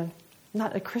grew up in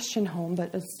not a Christian home,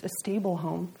 but a stable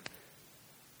home.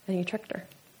 And he tricked her.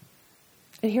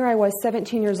 And here I was,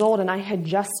 17 years old, and I had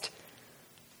just,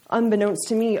 unbeknownst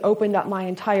to me, opened up my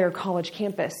entire college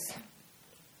campus,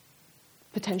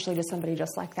 potentially to somebody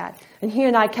just like that. And he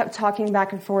and I kept talking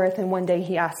back and forth, and one day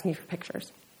he asked me for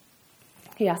pictures.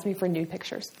 He asked me for nude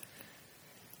pictures.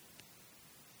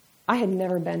 I had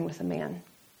never been with a man.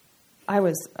 I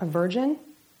was a virgin.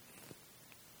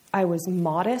 I was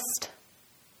modest.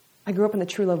 I grew up in the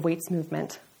True Love Waits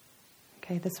movement.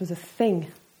 Okay, this was a thing.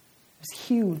 It was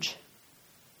huge.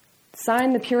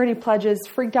 Signed the purity pledges,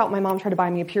 freaked out. My mom tried to buy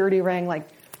me a purity ring.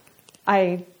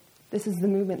 This is the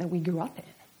movement that we grew up in.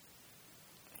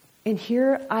 And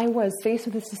here I was faced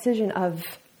with this decision of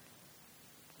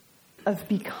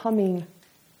becoming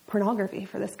pornography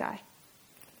for this guy.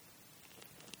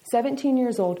 17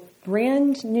 years old,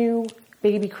 brand new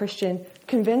baby Christian,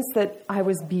 convinced that I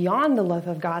was beyond the love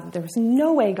of God, that there was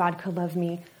no way God could love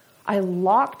me. I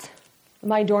locked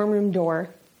my dorm room door,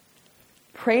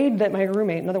 prayed that my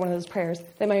roommate, another one of those prayers,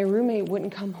 that my roommate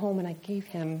wouldn't come home, and I gave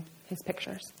him his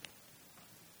pictures.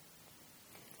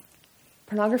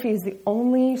 Pornography is the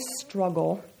only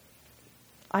struggle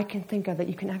I can think of that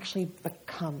you can actually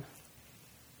become.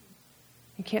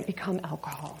 You can't become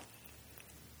alcohol.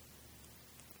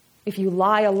 If you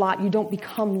lie a lot, you don't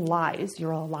become lies.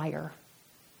 You're a liar.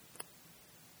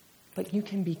 But you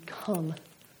can become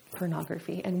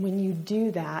pornography. And when you do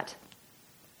that,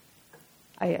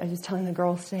 I was telling the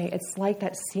girls today, it's like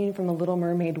that scene from The Little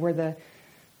Mermaid where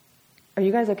are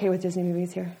you guys okay with Disney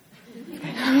movies here?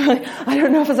 Okay. I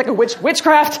don't know if it's like a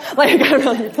witchcraft. Like, I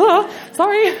don't know.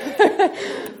 Sorry.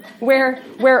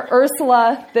 where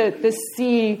Ursula, the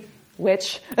sea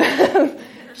witch,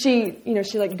 she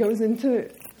like goes into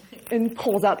and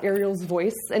pulls out Ariel's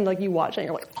voice, and like you watch it and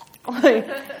you're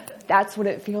like, that's what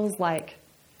it feels like.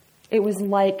 It was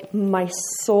like my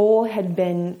soul had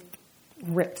been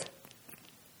ripped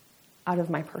out of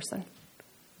my person.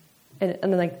 And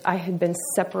then like I had been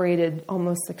separated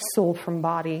almost like soul from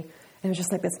body. And it was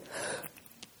just like this,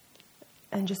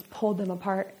 and just pulled them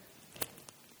apart.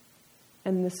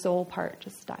 And the soul part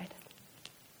just died.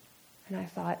 And I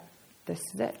thought, this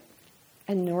is it.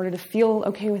 And in order to feel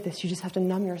okay with this, you just have to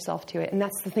numb yourself to it. And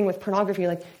that's the thing with pornography.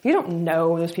 Like, you don't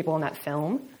know those people in that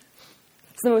film.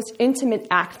 It's the most intimate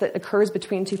act that occurs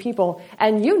between two people,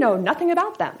 and you know nothing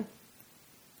about them.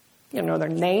 You don't know their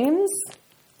names.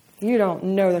 You don't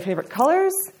know their favorite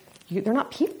colors. They're not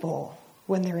people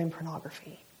when they're in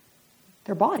pornography.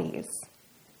 They're bodies.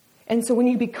 And so when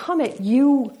you become it,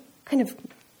 you kind of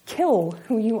kill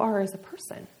who you are as a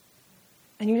person.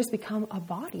 And you just become a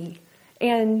body.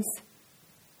 And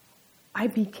I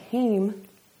became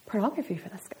pornography for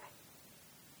this guy.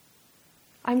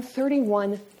 I'm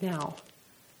 31 now,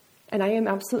 and I am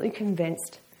absolutely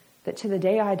convinced that to the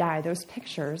day I die, those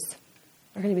pictures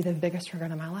are going to be the biggest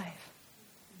regret of my life.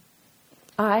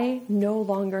 I no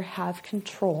longer have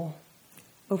control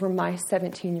over my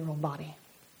 17-year-old body.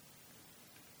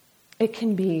 It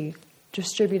can be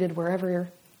distributed wherever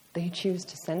they choose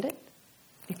to send it.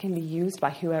 It can be used by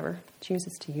whoever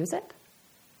chooses to use it.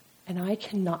 And I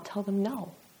cannot tell them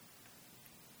no.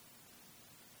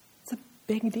 It's a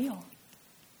big deal.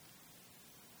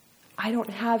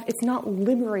 It's not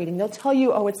liberating. They'll tell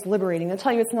you, oh, it's liberating. They'll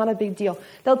tell you it's not a big deal.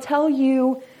 They'll tell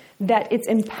you that it's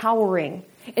empowering.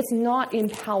 It's not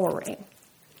empowering.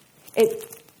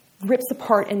 It rips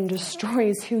apart and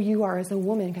destroys who you are as a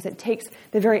woman, because it takes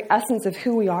the very essence of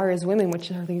who we are as women,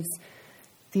 which are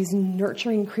these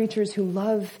nurturing creatures who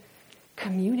love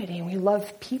community and we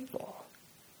love people.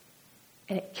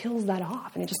 And it kills that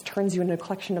off, and it just turns you into a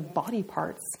collection of body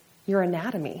parts, your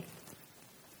anatomy.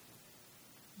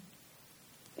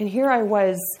 And here I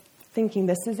was thinking,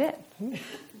 this is it.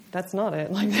 That's not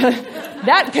it. Like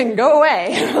that can go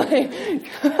away.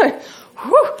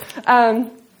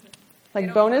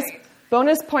 Like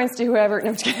bonus points to whoever. No,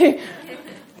 I'm just kidding.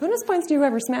 Bonus points to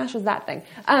whoever smashes that thing.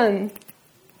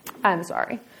 I'm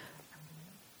sorry.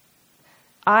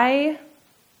 I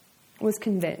was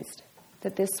convinced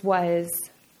that this was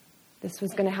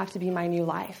going to have to be my new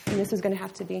life, and this was going to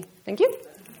have to be. Thank you.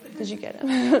 Did you get it?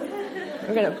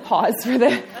 We're going to pause for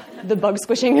the bug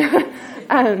squishing.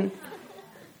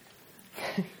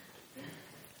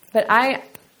 But I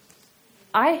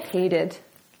hated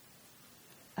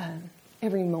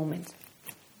every moment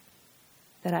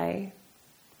that I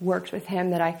worked with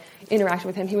him, that I interacted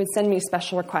with him. He would send me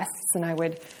special requests, and I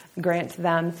would grant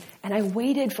them. And I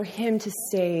waited for him to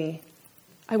say,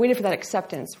 I waited for that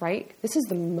acceptance, right? This is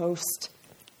the most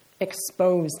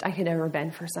exposed I had ever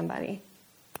been for somebody.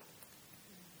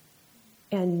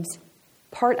 And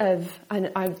part of, I'm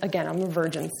a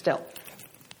virgin still,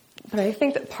 but I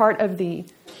think that part of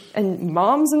and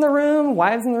moms in the room,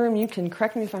 wives in the room, you can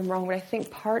correct me if I'm wrong, but I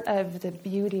think part of the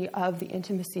beauty of the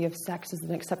intimacy of sex is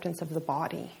an acceptance of the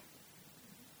body,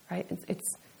 right?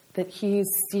 It's that he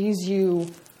sees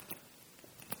you,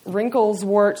 wrinkles,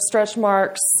 warts, stretch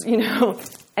marks,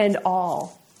 and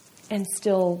all, and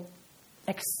still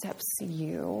accepts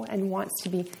you and wants to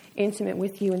be intimate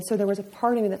with you. And so there was a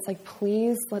part of me that's like,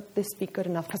 please let this be good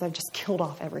enough, because I've just killed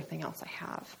off everything else I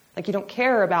have. Like, you don't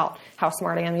care about how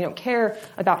smart I am. You don't care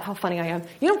about how funny I am.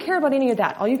 You don't care about any of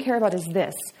that. All you care about is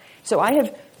this. So I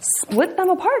have split them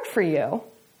apart for you,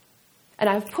 and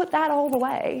I've put that all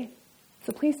away.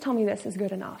 So please tell me this is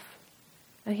good enough.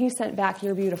 And he sent back,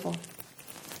 you're beautiful.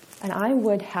 And I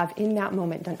would have, in that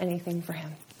moment, done anything for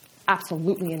him.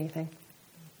 Absolutely anything.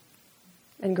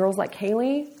 And girls like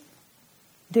Kaylee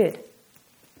did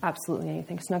absolutely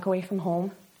anything. Snuck away from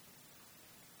home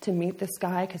to meet this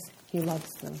guy because he loves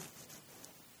them.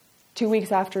 2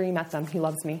 weeks after he met them, he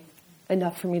loves me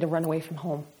enough for me to run away from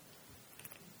home.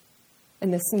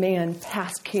 And this man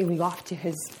passed Kaylee off to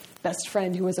his best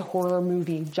friend, who was a horror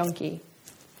movie junkie.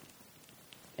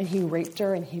 And he raped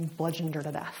her and he bludgeoned her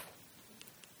to death.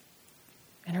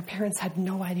 And her parents had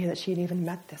no idea that she had even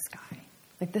met this guy.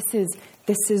 Like, this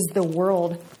is the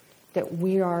world that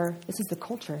we are, this is the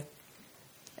culture.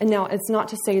 And now, it's not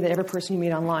to say that every person you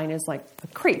meet online is like a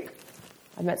creep.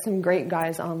 I've met some great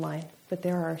guys online, but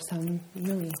there are some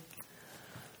really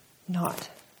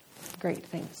not great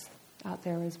things out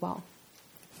there as well.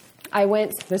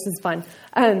 This is fun.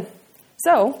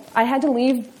 So I had to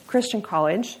leave Christian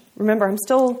college. Remember, I'm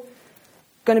still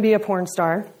going to be a porn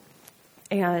star,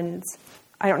 and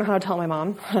I don't know how to tell my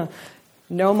mom.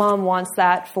 No mom wants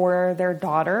that for their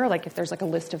daughter. Like, if there's like a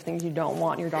list of things you don't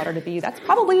want your daughter to be, that's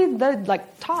probably the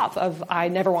top of, I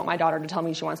never want my daughter to tell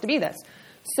me she wants to be this.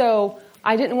 So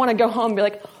I didn't want to go home and be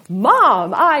like,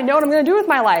 Mom, I know what I'm going to do with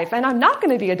my life, and I'm not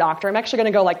going to be a doctor. I'm actually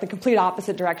going to go like the complete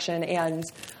opposite direction, and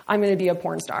I'm going to be a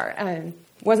porn star. And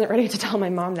wasn't ready to tell my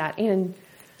mom that. And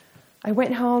I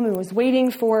went home and was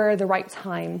waiting for the right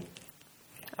time.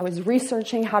 I was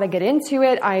researching how to get into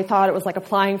it. I thought it was like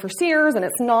applying for Sears, and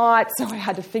it's not. So I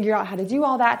had to figure out how to do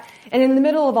all that. And in the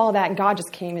middle of all that, God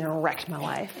just came in and wrecked my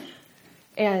life.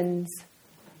 And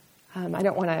I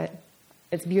don't want to.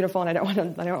 It's beautiful, and I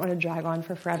don't want to drag on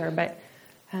for forever. But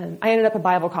I ended up at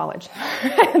Bible college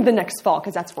the next fall,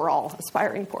 because that's where all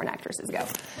aspiring porn actresses go.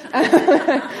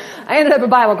 I ended up at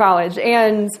Bible college,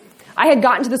 and I had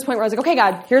gotten to this point where I was like, okay,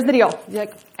 God, here's the deal.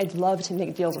 Like, I'd love to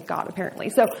make deals with God, apparently.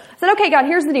 So I said, okay, God,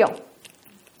 here's the deal.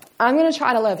 I'm going to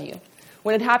try to love you.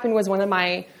 What had happened was one of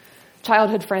my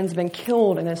childhood friends had been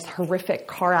killed in this horrific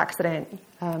car accident.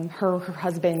 Her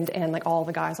husband and like all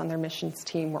the guys on their missions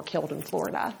team were killed in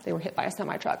Florida. They were hit by a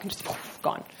semi-truck and just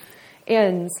gone.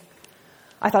 And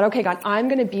I thought, okay, God, I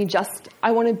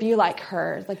want to be like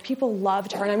her. Like, people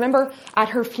loved her. And I remember at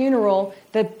her funeral,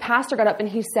 the pastor got up and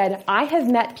he said, I have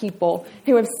met people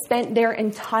who have spent their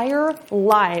entire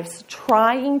lives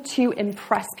trying to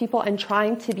impress people and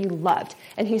trying to be loved.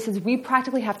 And he says, we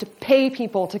practically have to pay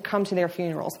people to come to their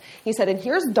funerals. He said, and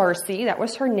here's Darcy, that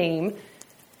was her name,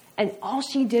 and all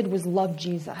she did was love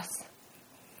Jesus.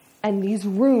 And these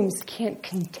rooms can't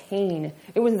contain.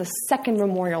 It was the second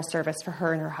memorial service for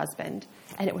her and her husband,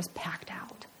 and it was packed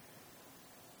out.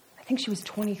 I think she was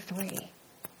 23.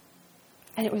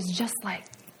 And it was just like,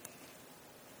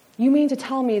 you mean to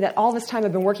tell me that all this time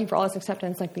I've been working for all this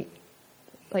acceptance,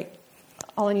 like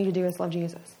all I need to do is love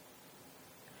Jesus?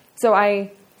 So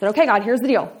I said, okay, God, here's the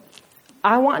deal.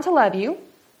 I want to love you,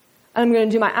 and I'm going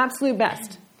to do my absolute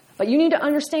best. But you need to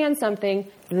understand something.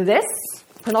 This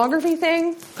pornography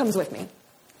thing comes with me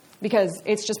because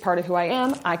it's just part of who I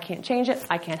am. I can't change it.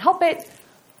 I can't help it.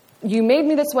 You made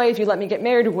me this way. If you let me get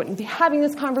married, we wouldn't be having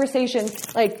this conversation.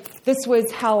 Like, this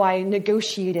was how I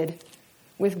negotiated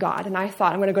with God. And I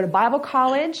thought, I'm going to go to Bible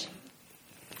college,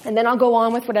 and then I'll go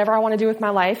on with whatever I want to do with my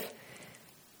life.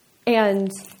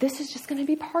 And this is just going to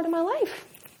be part of my life.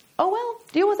 Oh, well,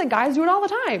 deal with it. Guys do it all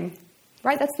the time.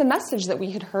 Right? That's the message that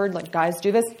we had heard, like, guys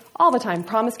do this all the time.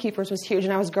 Promise Keepers was huge,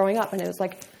 and I was growing up, and it was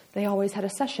like they always had a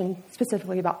session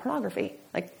specifically about pornography.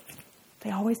 Like,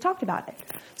 they always talked about it.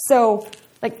 So,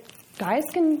 like, guys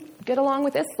can get along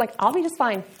with this. Like, I'll be just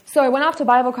fine. So I went off to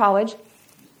Bible college,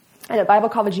 and at Bible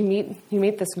college you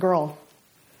meet this girl,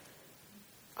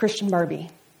 Christian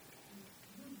Barbie.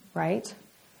 Right?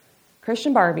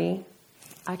 Christian Barbie.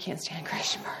 I can't stand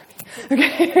Christian Barbie.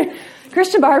 Okay.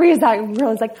 Christian Barbie is that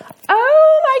girl who's like,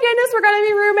 oh my goodness, we're going to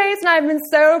be roommates, and I've been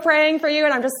so praying for you,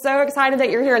 and I'm just so excited that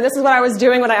you're here. And this is what I was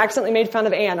doing when I accidentally made fun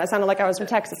of Anne. I sounded like I was from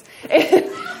Texas.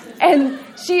 And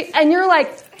you're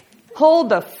like, hold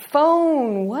the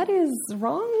phone. What is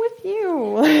wrong with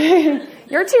you?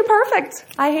 You're too perfect.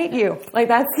 I hate you. Like,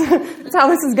 that's how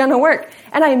this is going to work.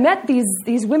 And I met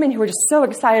these women who were just so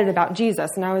excited about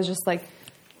Jesus, and I was just like,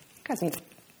 you guys need to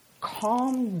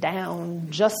calm down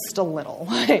just a little.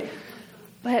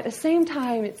 But at the same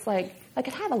time, it's like it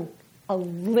had a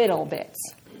little bit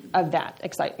of that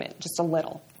excitement, just a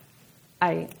little.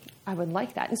 I would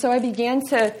like that. And so I began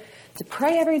to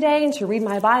pray every day and to read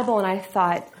my Bible, and I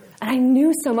thought, and I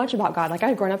knew so much about God. Like, I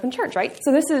had grown up in church, right?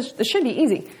 So this should be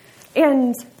easy.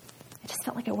 And it just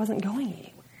felt like it wasn't going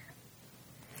anywhere.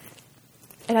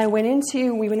 And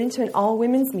we went into an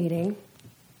all-women's meeting,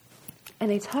 and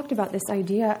they talked about this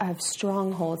idea of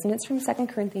strongholds. And it's from 2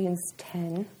 Corinthians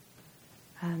 10,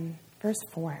 verse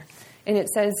 4. And it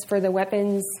says, for the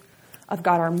weapons of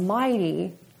God are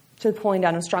mighty to the pulling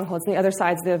down of strongholds. And the other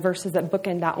sides, the verses that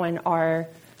bookend that one are,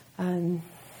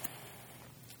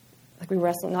 we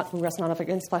wrestle not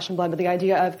against flesh and blood, but the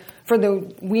idea of,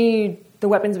 the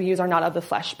weapons we use are not of the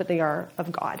flesh, but they are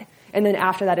of God. And then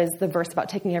after that is the verse about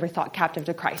taking every thought captive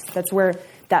to Christ. That's where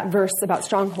that verse about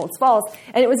strongholds falls.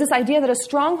 And it was this idea that a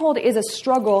stronghold is a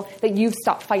struggle that you've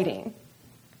stopped fighting.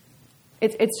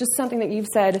 It's just something that you've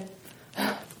said,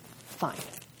 fine.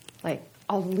 Like,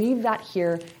 I'll leave that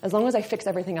here. As long as I fix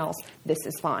everything else, this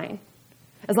is fine.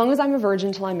 As long as I'm a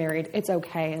virgin till I'm married, it's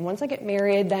okay. And once I get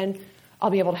married, then I'll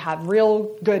be able to have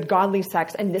real, good, godly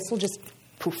sex, and this will just,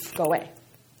 poof, go away.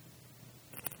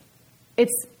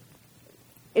 It's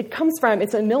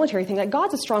a military thing. Like,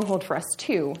 God's a stronghold for us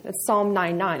too. It's Psalm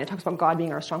 9:9. It talks about God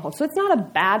being our stronghold. So it's not a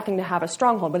bad thing to have a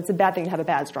stronghold, but it's a bad thing to have a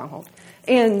bad stronghold.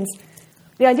 And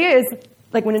the idea is,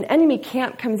 like, when an enemy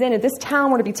camp comes in, if this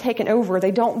town were to be taken over,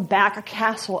 they don't back a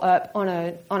castle up on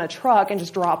a truck and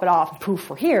just drop it off, poof,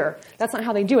 we're here. That's not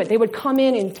how they do it. They would come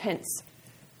in tents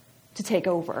to take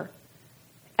over.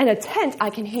 And a tent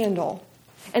I can handle.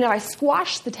 And if I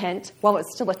squash the tent while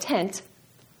it's still a tent,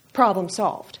 problem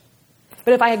solved.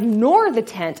 But if I ignore the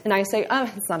tent and I say,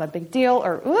 it's not a big deal,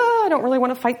 or, I don't really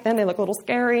want to fight them, they look a little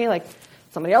scary, like,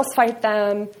 somebody else fight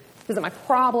them, this isn't my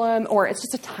problem, or it's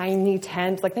just a tiny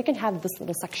tent, like, they can have this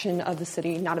little section of the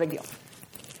city, not a big deal.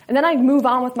 And then I move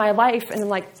on with my life, and I'm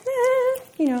like,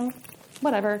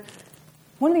 whatever.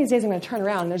 One of these days I'm going to turn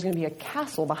around, and there's going to be a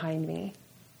castle behind me.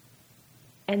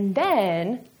 And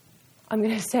then I'm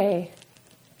going to say,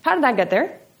 how did that get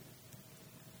there?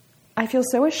 I feel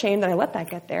so ashamed that I let that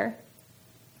get there.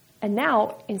 And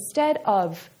now, instead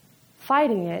of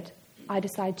fighting it, I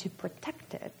decide to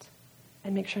protect it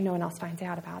and make sure no one else finds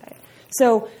out about it.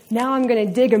 So now I'm going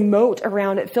to dig a moat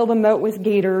around it, fill the moat with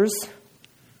gators.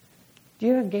 Do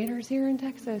you have gators here in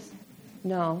Texas?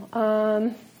 No.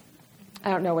 I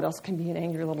don't know what else can be an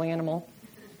angry little animal.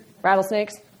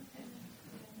 Rattlesnakes?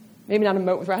 Maybe not a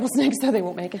moat with rattlesnakes, so they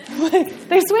won't make it.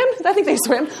 They swim? I think they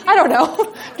swim. I don't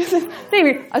know.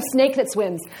 Maybe a snake that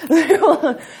swims.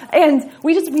 And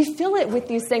we fill it with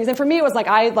these things. And for me, it was like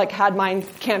I had mine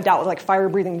camped out with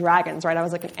fire-breathing dragons, right? I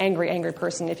was like an angry, angry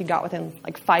person. If you got within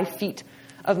 5 feet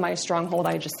of my stronghold,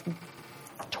 I just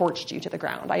torched you to the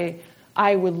ground.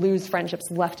 I would lose friendships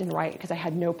left and right because I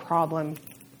had no problem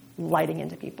lighting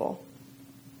into people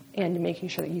and making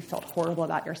sure that you felt horrible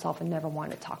about yourself and never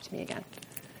wanted to talk to me again.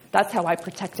 That's how I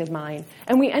protected mine.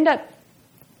 And we end up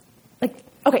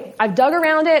okay, I've dug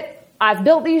around it. I've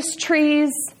built these trees.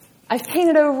 I've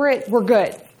painted over it. We're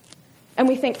good. And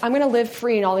we think, I'm going to live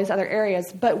free in all these other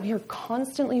areas. But we are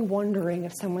constantly wondering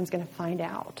if someone's going to find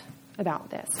out about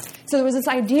this. So there was this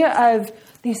idea of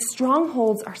these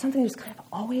strongholds are something that's kind of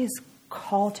always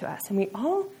called to us. And we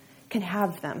all can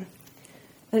have them.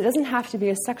 And it doesn't have to be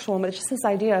a sexual one, but it's just this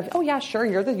idea of, oh, yeah, sure,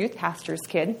 you're the youth pastor's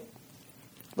kid.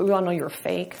 But we all know you're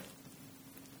fake.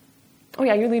 Oh,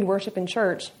 yeah, you lead worship in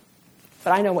church,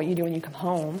 but I know what you do when you come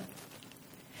home.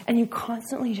 And you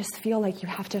constantly just feel like you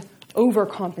have to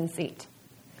overcompensate.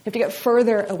 You have to get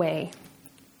further away.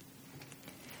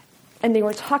 And they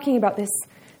were talking about this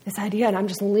idea, and I'm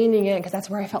just leaning in because that's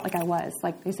where I felt like I was.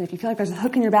 Like they said, if you feel like there's a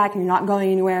hook in your back and you're not going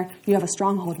anywhere, you have a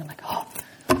stronghold. And I'm like, oh,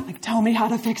 tell me how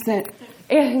to fix it.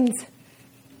 And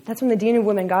that's when the Dean of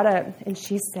Women got up, and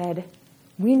she said,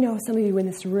 we know some of you in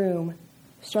this room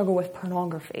struggle with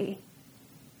pornography,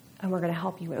 and we're going to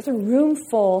help you. This is a room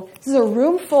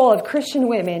full of Christian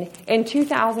women in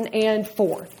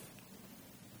 2004.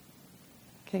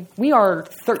 Okay, we are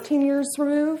 13 years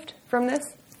removed from this.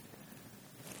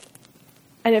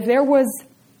 And if there was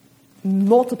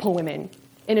multiple women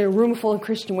in a room full of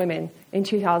Christian women in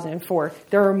 2004,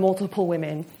 there are multiple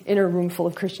women in a room full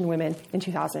of Christian women in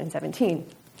 2017.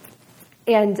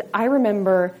 And I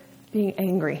remember being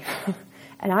angry.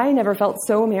 And I never felt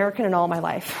so American in all my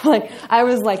life. I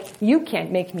was like, you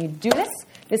can't make me do this.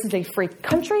 This is a free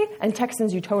country. And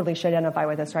Texans, you totally should identify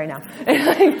with this right now.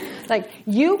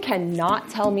 You cannot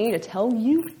tell me to tell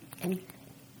you anything.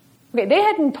 Okay, they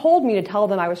hadn't told me to tell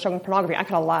them I was struggling with pornography. I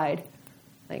could have lied.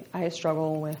 I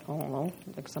struggle with, I don't know,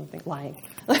 something, lying.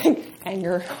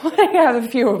 Anger. I have a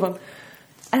few of them.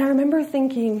 And I remember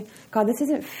thinking, God, this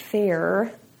isn't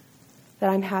fair that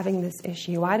I'm having this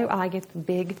issue. Why do I get the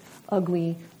big,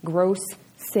 ugly, gross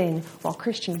sin while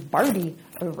Christian Barbie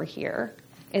over here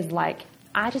is like,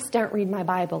 I just don't read my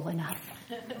Bible enough.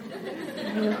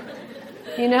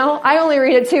 I only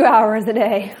read it 2 hours a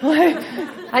day.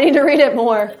 I need to read it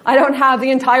more. I don't have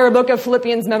the entire book of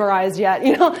Philippians memorized yet.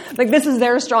 This is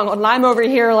their stronghold. And I'm over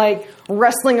here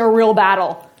wrestling a real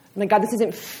battle. I'm like, God, this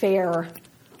isn't fair.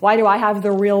 Why do I have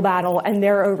the real battle and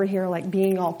they're over here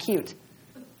being all cute?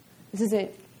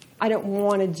 I don't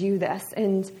want to do this.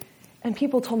 And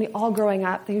people told me all growing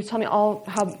up, they would tell me all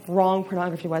how wrong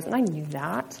pornography was, and I knew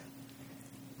that.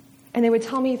 And they would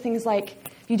tell me things like,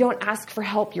 if you don't ask for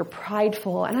help, you're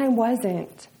prideful, and I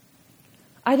wasn't.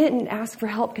 I didn't ask for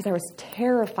help because I was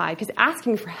terrified, because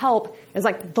asking for help is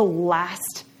the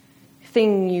last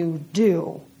thing you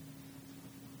do.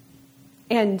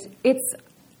 And it's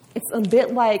a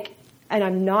bit like, and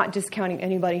I'm not discounting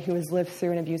anybody who has lived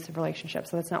through an abusive relationship,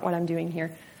 so that's not what I'm doing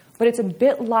here. But it's a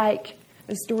bit like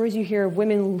the stories you hear of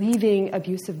women leaving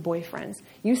abusive boyfriends.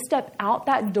 You step out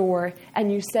that door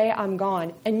and you say, I'm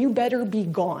gone, and you better be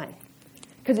gone.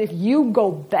 Because if you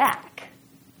go back,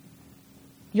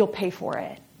 you'll pay for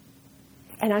it.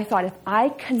 And I thought, if I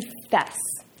confess,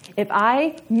 if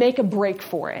I make a break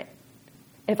for it,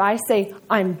 if I say,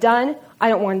 I'm done, I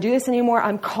don't want to do this anymore,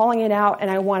 I'm calling it out,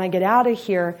 and I want to get out of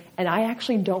here, and I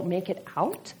actually don't make it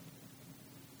out,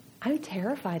 I'm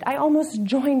terrified. I almost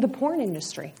joined the porn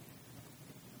industry.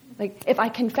 If I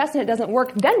confess and it doesn't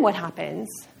work, then what happens?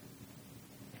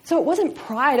 So it wasn't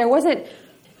pride. I wasn't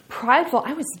prideful.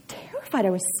 I was terrified.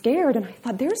 I was scared, and I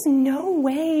thought, there's no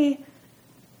way.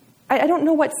 I don't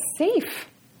know what's safe.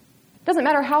 It doesn't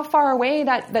matter how far away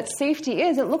that safety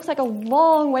is. It looks like a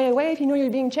long way away if you know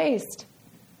you're being chased.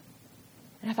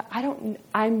 And I thought,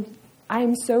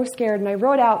 I'm so scared. And I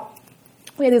wrote out,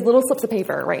 we had these little slips of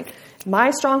paper, right?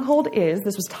 My stronghold is,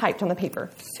 this was typed on the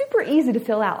paper, super easy to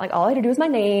fill out. All I had to do is my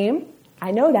name. I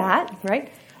know that,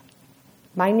 right?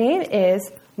 My name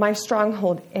is, my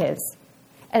stronghold is.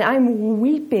 And I'm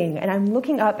weeping, and I'm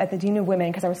looking up at the Dean of Women,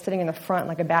 because I was sitting in the front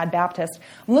like a bad Baptist.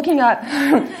 I'm looking up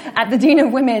at the Dean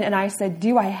of Women, and I said,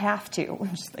 do I have to?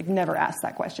 She's never asked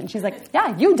that question. She's like,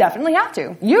 yeah, you definitely have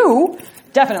to. You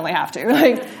definitely have to.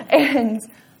 And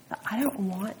I don't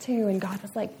want to. And God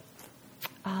was like,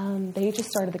 they just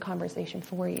started the conversation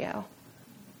for you.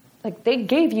 They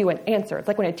gave you an answer. It's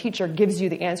like when a teacher gives you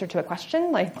the answer to a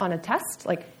question, on a test.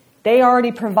 They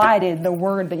already provided the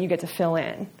word that you get to fill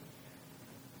in.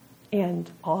 And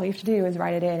all you have to do is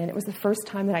write it in. And it was the first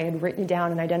time that I had written it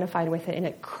down and identified with it, and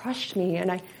it crushed me.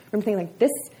 And I remember thinking, like,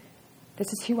 this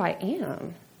is who I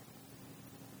am.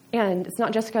 And it's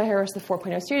not Jessica Harris, the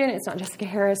 4.0 student. It's not Jessica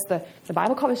Harris, the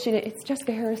Bible college student. It's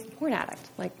Jessica Harris, the porn addict.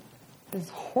 Like, this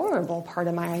horrible part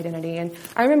of my identity. And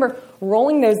I remember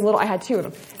rolling those little, I had two of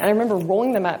them, and I remember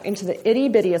rolling them up into the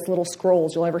itty-bittiest little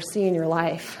scrolls you'll ever see in your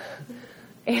life.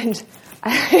 And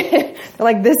they're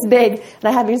like this big, and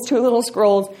I had these two little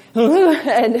scrolls,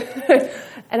 and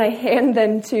I hand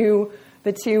them to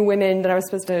the two women that I was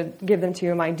supposed to give them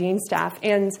to, my dean staff,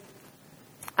 and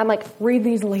I'm like, read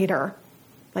these later.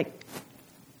 Like,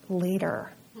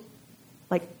 later.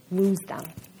 Like, lose them.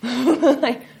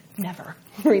 Like, never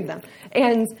read them.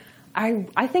 And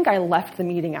I think I left the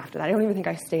meeting after that. I don't even think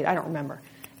I stayed. I don't remember.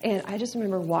 And I just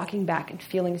remember walking back and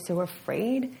feeling so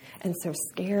afraid and so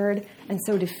scared and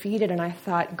so defeated. And I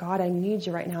thought, God, I need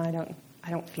you right now. I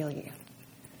don't feel you.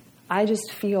 I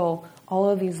just feel all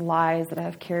of these lies that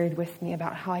I've carried with me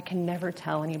about how I can never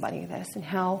tell anybody this, and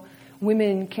how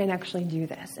women can actually do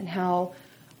this, and how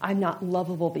I'm not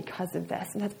lovable because of this.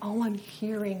 And that's all I'm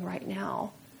hearing right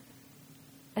now.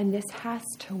 And this has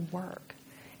to work.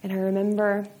 And I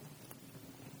remember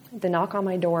the knock on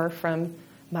my door from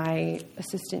my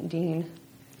assistant dean,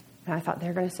 and I thought,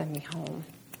 they're going to send me home.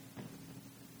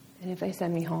 And if they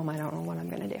send me home, I don't know what I'm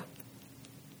going to do.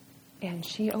 And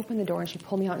she opened the door and she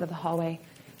pulled me out into the hallway,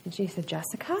 and she said,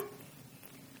 Jessica,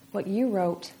 what you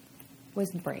wrote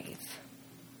was brave.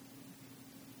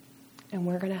 And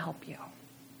we're going to help you.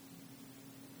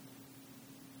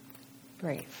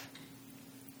 Brave.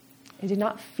 It did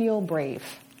not feel brave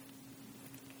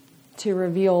to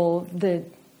reveal the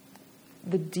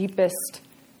deepest,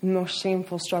 most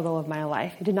shameful struggle of my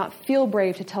life. It did not feel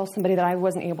brave to tell somebody that I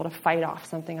wasn't able to fight off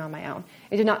something on my own.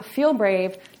 It did not feel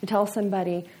brave to tell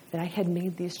somebody that I had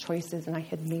made these choices and I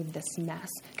had made this mess.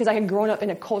 Because I had grown up in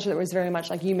a culture that was very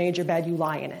much like, you made your bed, you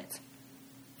lie in it.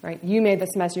 Right? You made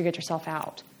this mess, you get yourself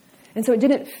out. And so it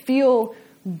didn't feel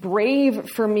brave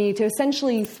for me to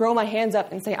essentially throw my hands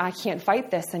up and say, I can't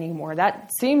fight this anymore. That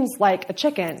seems like a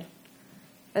chicken.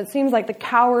 It seems like the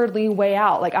cowardly way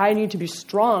out. Like, I need to be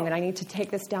strong and I need to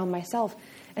take this down myself.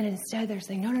 And instead they're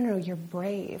saying, no, you're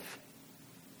brave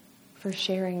for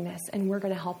sharing this, and we're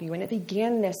going to help you. And it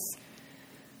began this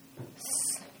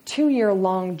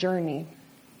 2-year-long journey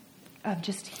of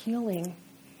just healing.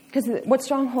 Because what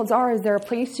strongholds are is they're a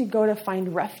place you go to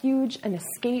find refuge and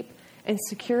escape and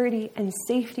security and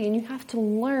safety. And you have to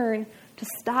learn to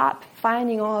stop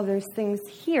finding all of those things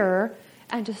here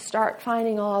and to start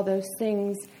finding all of those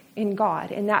things in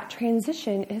God. And that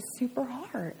transition is super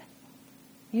hard.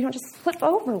 You don't just flip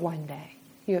over one day.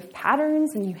 You have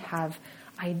patterns and you have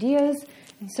ideas.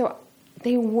 And so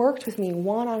they worked with me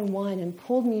one-on-one and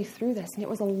pulled me through this. And it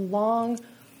was a long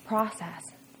process.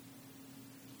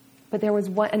 But there was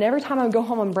one, and every time I would go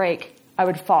home on break, I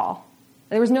would fall.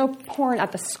 There was no porn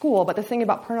at the school, but the thing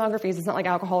about pornography is it's not like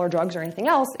alcohol or drugs or anything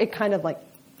else. It kind of like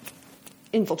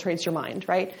infiltrates your mind,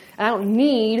 right? And I don't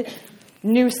need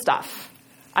new stuff.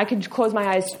 I could close my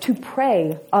eyes to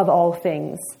pray of all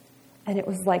things. And it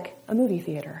was like a movie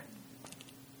theater.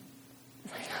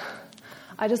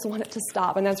 I just want it to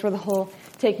stop. And that's where the whole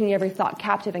taking every thought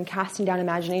captive and casting down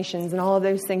imaginations and all of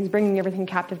those things, bringing everything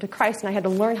captive to Christ. And I had to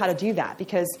learn how to do that,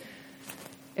 because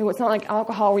it was not like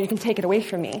alcohol where you can take it away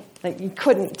from me. Like, you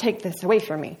couldn't take this away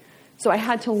from me. So I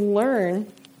had to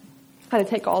learn how to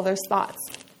take all those thoughts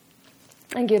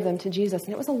and give them to Jesus.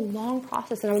 And it was a long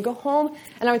process. And I would go home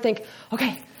and I would think,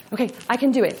 okay, I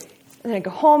can do it. And then I'd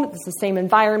go home, it's the same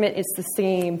environment, it's the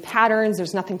same patterns,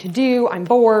 there's nothing to do, I'm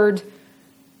bored.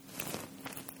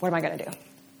 What am I going to do?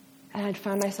 And I'd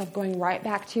find myself going right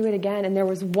back to it again. And there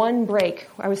was one break.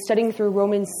 I was studying through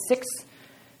Romans 6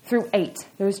 through 8,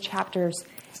 those chapters.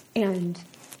 And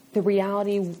the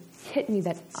reality hit me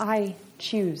that I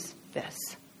choose this.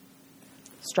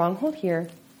 Stronghold here,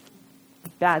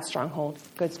 bad stronghold,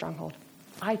 good stronghold.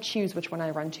 I choose which one I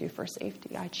run to for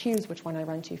safety. I choose which one I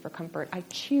run to for comfort. I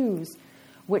choose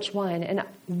which one. And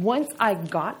once I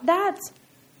got that,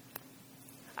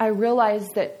 I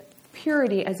realized that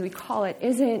purity, as we call it,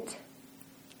 isn't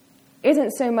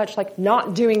so much like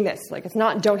not doing this. Like, it's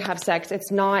not don't have sex.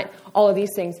 It's not all of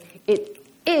these things. It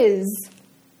is,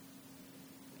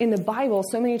 in the Bible,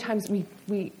 so many times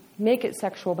we make it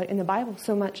sexual, but in the Bible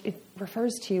so much it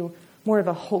refers to more of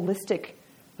a holistic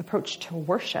approach to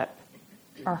worship.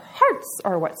 Our hearts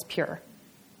are what's pure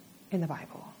in the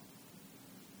Bible.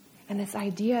 And this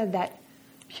idea that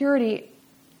purity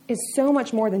is so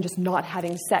much more than just not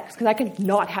having sex, because I can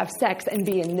not have sex and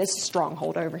be in this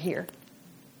stronghold over here.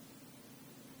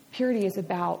 Purity is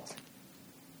about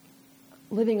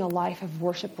living a life of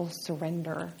worshipful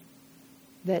surrender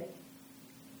that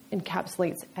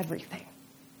encapsulates everything.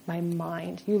 My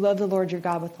mind. You love the Lord your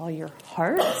God with all your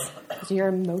heart, your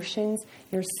emotions,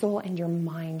 your soul, and your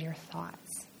mind, your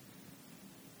thoughts.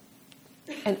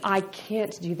 And I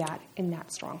can't do that in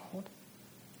that stronghold.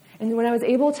 And when I was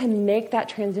able to make that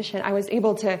transition, I was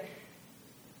able to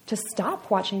stop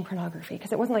watching pornography,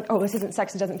 because it wasn't like, oh, this isn't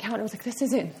sex, it doesn't count. It was like, this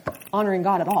isn't honoring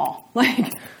God at all,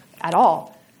 like at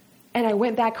all. And I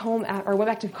went back home, or went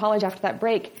back to college after that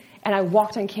break, and I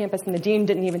walked on campus, and the dean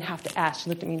didn't even have to ask. She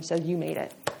looked at me and said, you made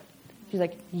it. She's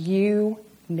like, you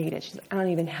made it. She's like, I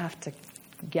don't even have to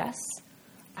guess.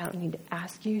 I don't need to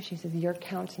ask you. She says, your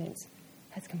countenance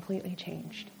has completely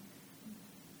changed.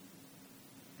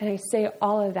 And I say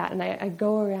all of that, and I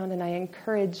go around and I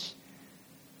encourage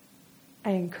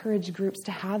groups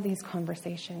to have these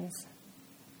conversations,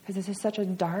 because this is such a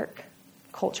dark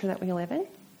culture that we live in.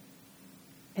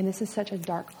 And this is such a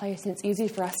dark place. And it's easy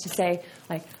for us to say,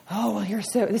 like, oh, well,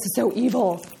 this is so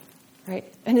evil, right?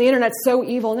 And the internet's so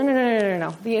evil.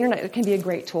 No. The internet can be a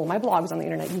great tool. My blog's on the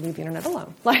internet. You leave the internet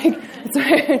alone.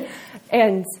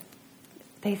 And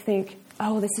they think,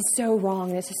 oh, this is so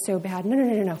wrong. This is so bad.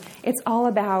 No. It's all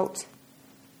about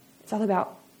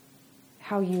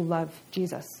how you love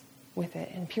Jesus with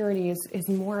it. And purity is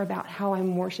more about how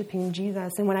I'm worshiping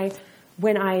Jesus. And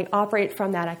when I operate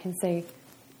from that, I can say,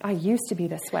 I used to be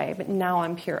this way, but now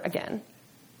I'm pure again.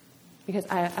 Because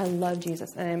I love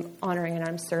Jesus, and I'm honoring and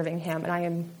I'm serving him. And I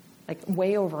am like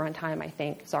way over on time, I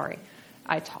think. Sorry,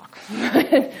 I talk.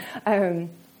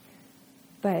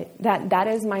 But that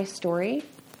is my story.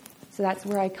 So that's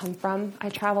where I come from. I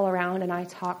travel around and I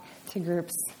talk to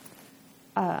groups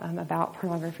about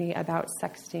pornography, about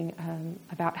sexting,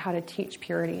 about how to teach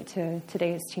purity to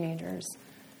today's teenagers.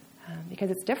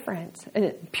 Because it's different.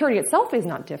 And purity itself is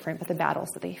not different, but the battles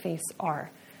that they face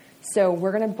are. So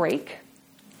we're going to break.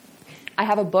 I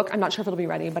have a book. I'm not sure if it'll be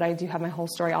ready, but I do have my whole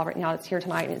story all written out. It's here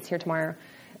tonight and it's here tomorrow.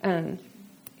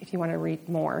 If you want to read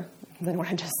more than what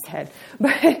I just said.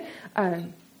 But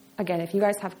again, if you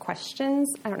guys have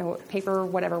questions, I don't know, paper,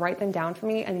 whatever, write them down for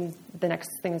me. And the next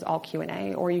thing is all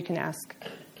Q&A, or you can ask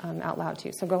out loud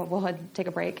too. So we'll ahead, take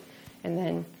a break, and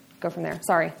then go from there.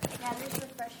 Sorry. Yeah, there's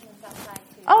refreshments outside too.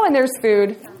 Oh, and there's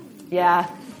food. Yeah,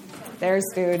 there's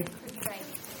food.